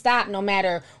don't stop no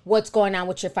matter what's going on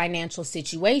with your financial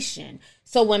situation.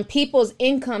 So when people's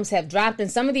incomes have dropped,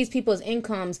 and some of these people's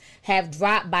incomes have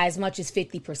dropped by as much as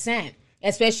 50%,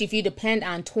 especially if you depend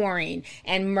on touring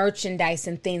and merchandise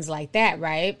and things like that,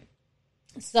 right?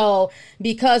 So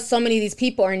because so many of these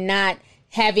people are not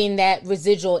having that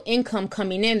residual income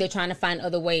coming in, they're trying to find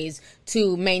other ways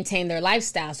to maintain their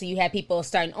lifestyle. So you have people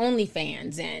starting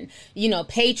OnlyFans and,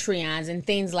 Patreons and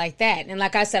things like that. And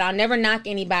like I said, I'll never knock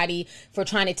anybody for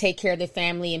trying to take care of their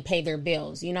family and pay their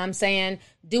bills. You know what I'm saying?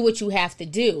 Do what you have to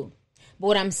do. But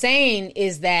what I'm saying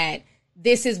is that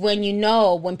this is when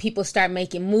when people start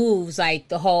making moves like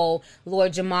the whole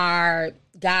Lord Jamar,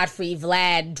 Godfrey,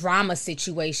 Vlad drama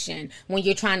situation, when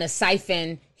you're trying to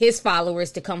siphon his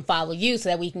followers to come follow you so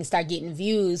that we can start getting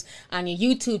views on your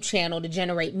YouTube channel to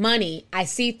generate money. I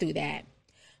see through that.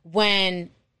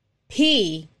 When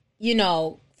P,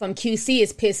 from QC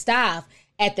is pissed off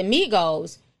at the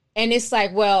Migos, and it's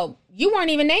like, well, you weren't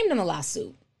even named in the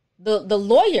lawsuit. The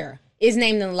lawyer is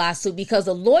named in the lawsuit because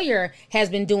the lawyer has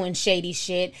been doing shady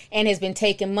shit and has been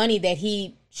taking money that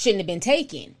he shouldn't have been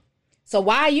taking. So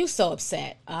why are you so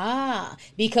upset?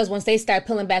 Because once they start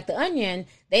peeling back the onion,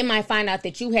 they might find out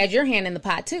that you had your hand in the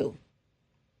pot too.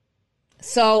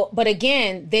 So, but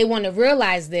again, they want to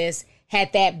realize this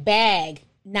had that bag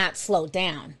not slowed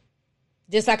down.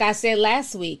 Just like I said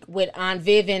last week with Aunt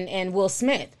Viv and Will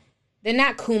Smith. They're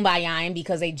not kumbayaing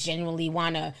because they genuinely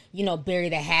want to, bury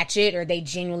the hatchet or they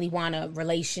genuinely want a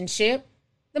relationship.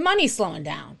 The money's slowing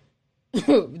down.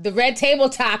 The red table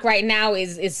talk right now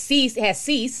has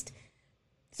ceased.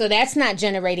 So that's not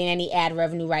generating any ad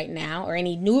revenue right now or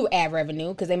any new ad revenue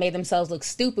because they made themselves look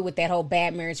stupid with that whole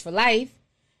Bad Marriage for Life.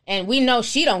 And we know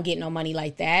she don't get no money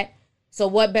like that. So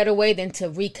what better way than to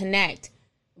reconnect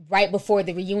right before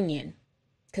the reunion?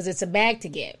 Because it's a bag to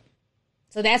get.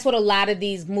 So that's what a lot of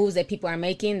these moves that people are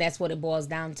making, that's what it boils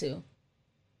down to.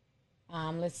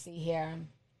 Let's see here.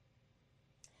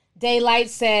 Daylight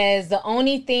says the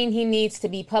only thing he needs to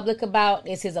be public about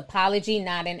is his apology,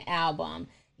 not an album.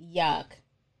 Yuck.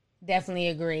 Definitely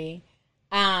agree.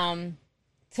 To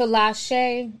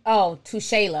Shayla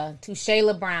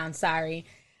Brown, sorry.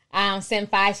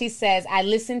 Senpai, she says, I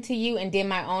listened to you and did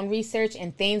my own research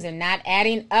and things are not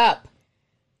adding up.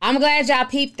 I'm glad y'all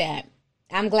peeped that.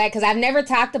 I'm glad because I've never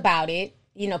talked about it.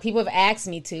 People have asked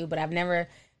me to, but I've never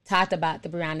talked about the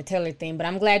Breonna Taylor thing. But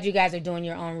I'm glad you guys are doing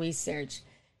your own research.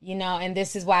 And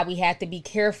this is why we have to be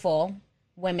careful,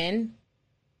 women,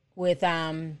 with,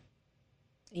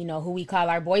 who we call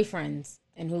our boyfriends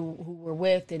and who we're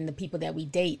with and the people that we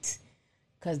date.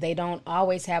 Because they don't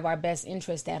always have our best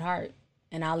interest at heart.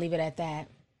 And I'll leave it at that.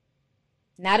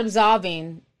 Not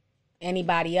absolving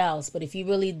anybody else, but if you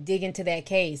really dig into that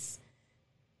case,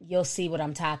 you'll see what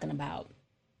I'm talking about.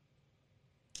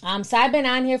 So I've been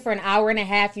on here for an hour and a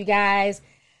half, you guys.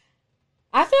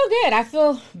 I feel good. I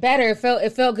feel better.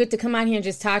 It felt good to come on here and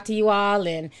just talk to you all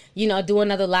and, do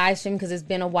another live stream because it's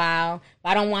been a while. But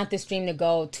I don't want this stream to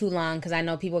go too long because I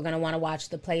know people are going to want to watch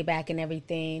the playback and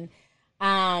everything.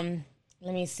 Let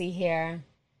me see here.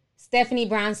 Stephanie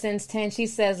Bronson's 10. She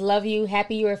says, love you.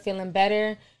 Happy you are feeling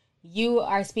better. You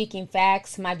are speaking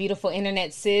facts. My beautiful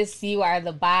internet sis. You are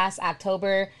the boss.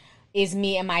 October is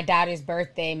me and my daughter's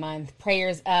birthday month.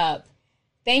 Prayers up.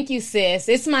 Thank you, sis.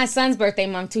 It's my son's birthday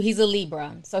month, too. He's a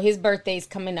Libra. So his birthday's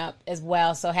coming up as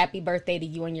well. So happy birthday to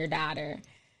you and your daughter.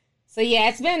 So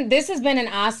yeah, this has been an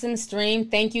awesome stream.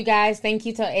 Thank you, guys. Thank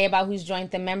you to everybody who's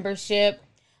joined the membership.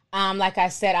 Like I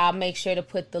said, I'll make sure to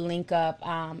put the link up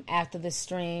after the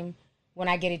stream when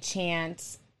I get a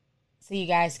chance so you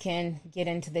guys can get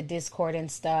into the Discord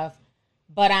and stuff.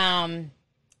 But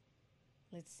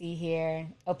let's see here.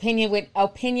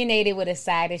 Opinionated with a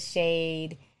side of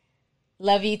shade.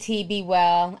 Love you, T. Be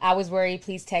well. I was worried.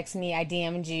 Please text me. I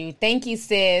DM'd you. Thank you,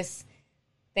 sis.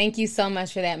 Thank you so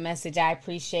much for that message. I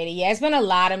appreciate it. Yeah, it's been a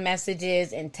lot of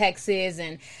messages and texts,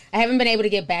 and I haven't been able to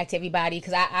get back to everybody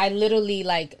because I literally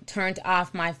turned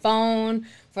off my phone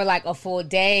for like a full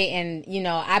day. And, you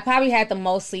know, I probably had the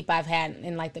most sleep I've had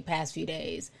in like the past few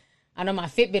days. I know my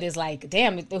Fitbit is like,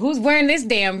 damn, who's wearing this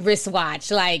damn wristwatch?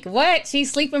 Like, what?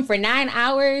 She's sleeping for 9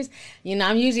 hours? You know,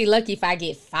 I'm usually lucky if I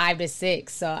get 5 to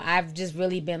 6. So I've just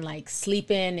really been like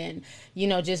sleeping and, you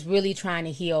know, just really trying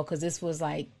to heal, because this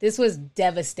was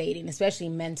devastating, especially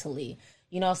mentally.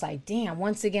 You know, it's like, damn,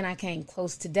 once again, I came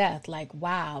close to death. Like,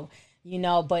 wow. You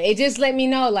know, but it just let me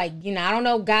know, like, you know, I don't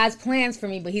know God's plans for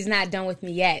me, but he's not done with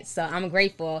me yet. So I'm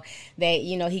grateful that,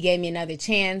 you know, he gave me another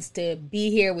chance to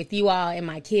be here with you all and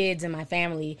my kids and my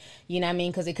family, you know what I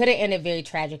mean? Because it could have ended very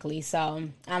tragically. So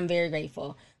I'm very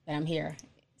grateful that I'm here.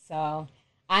 So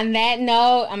on that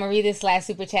note, I'm going to read this last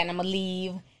super chat and I'm going to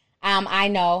leave. I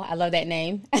know, I love that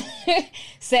name.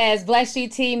 Says, bless you,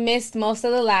 T, missed most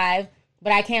of the live,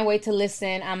 but I can't wait to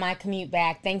listen on my commute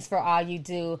back. Thanks for all you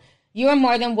do. You are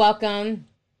more than welcome,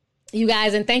 you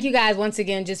guys. And thank you guys once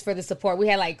again just for the support. We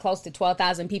had like close to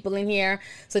 12,000 people in here.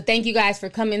 So thank you guys for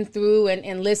coming through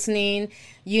and listening,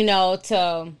 you know,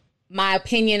 to my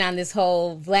opinion on this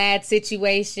whole Vlad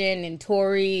situation and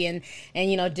Tory and,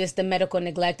 you know, just the medical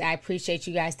neglect. I appreciate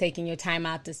you guys taking your time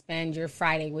out to spend your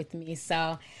Friday with me.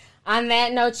 So on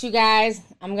that note, you guys,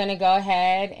 I'm going to go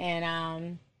ahead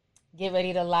and get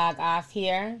ready to log off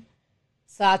here.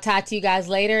 So I'll talk to you guys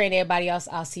later, and everybody else,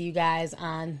 I'll see you guys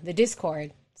on the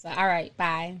Discord. So, all right,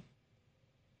 bye.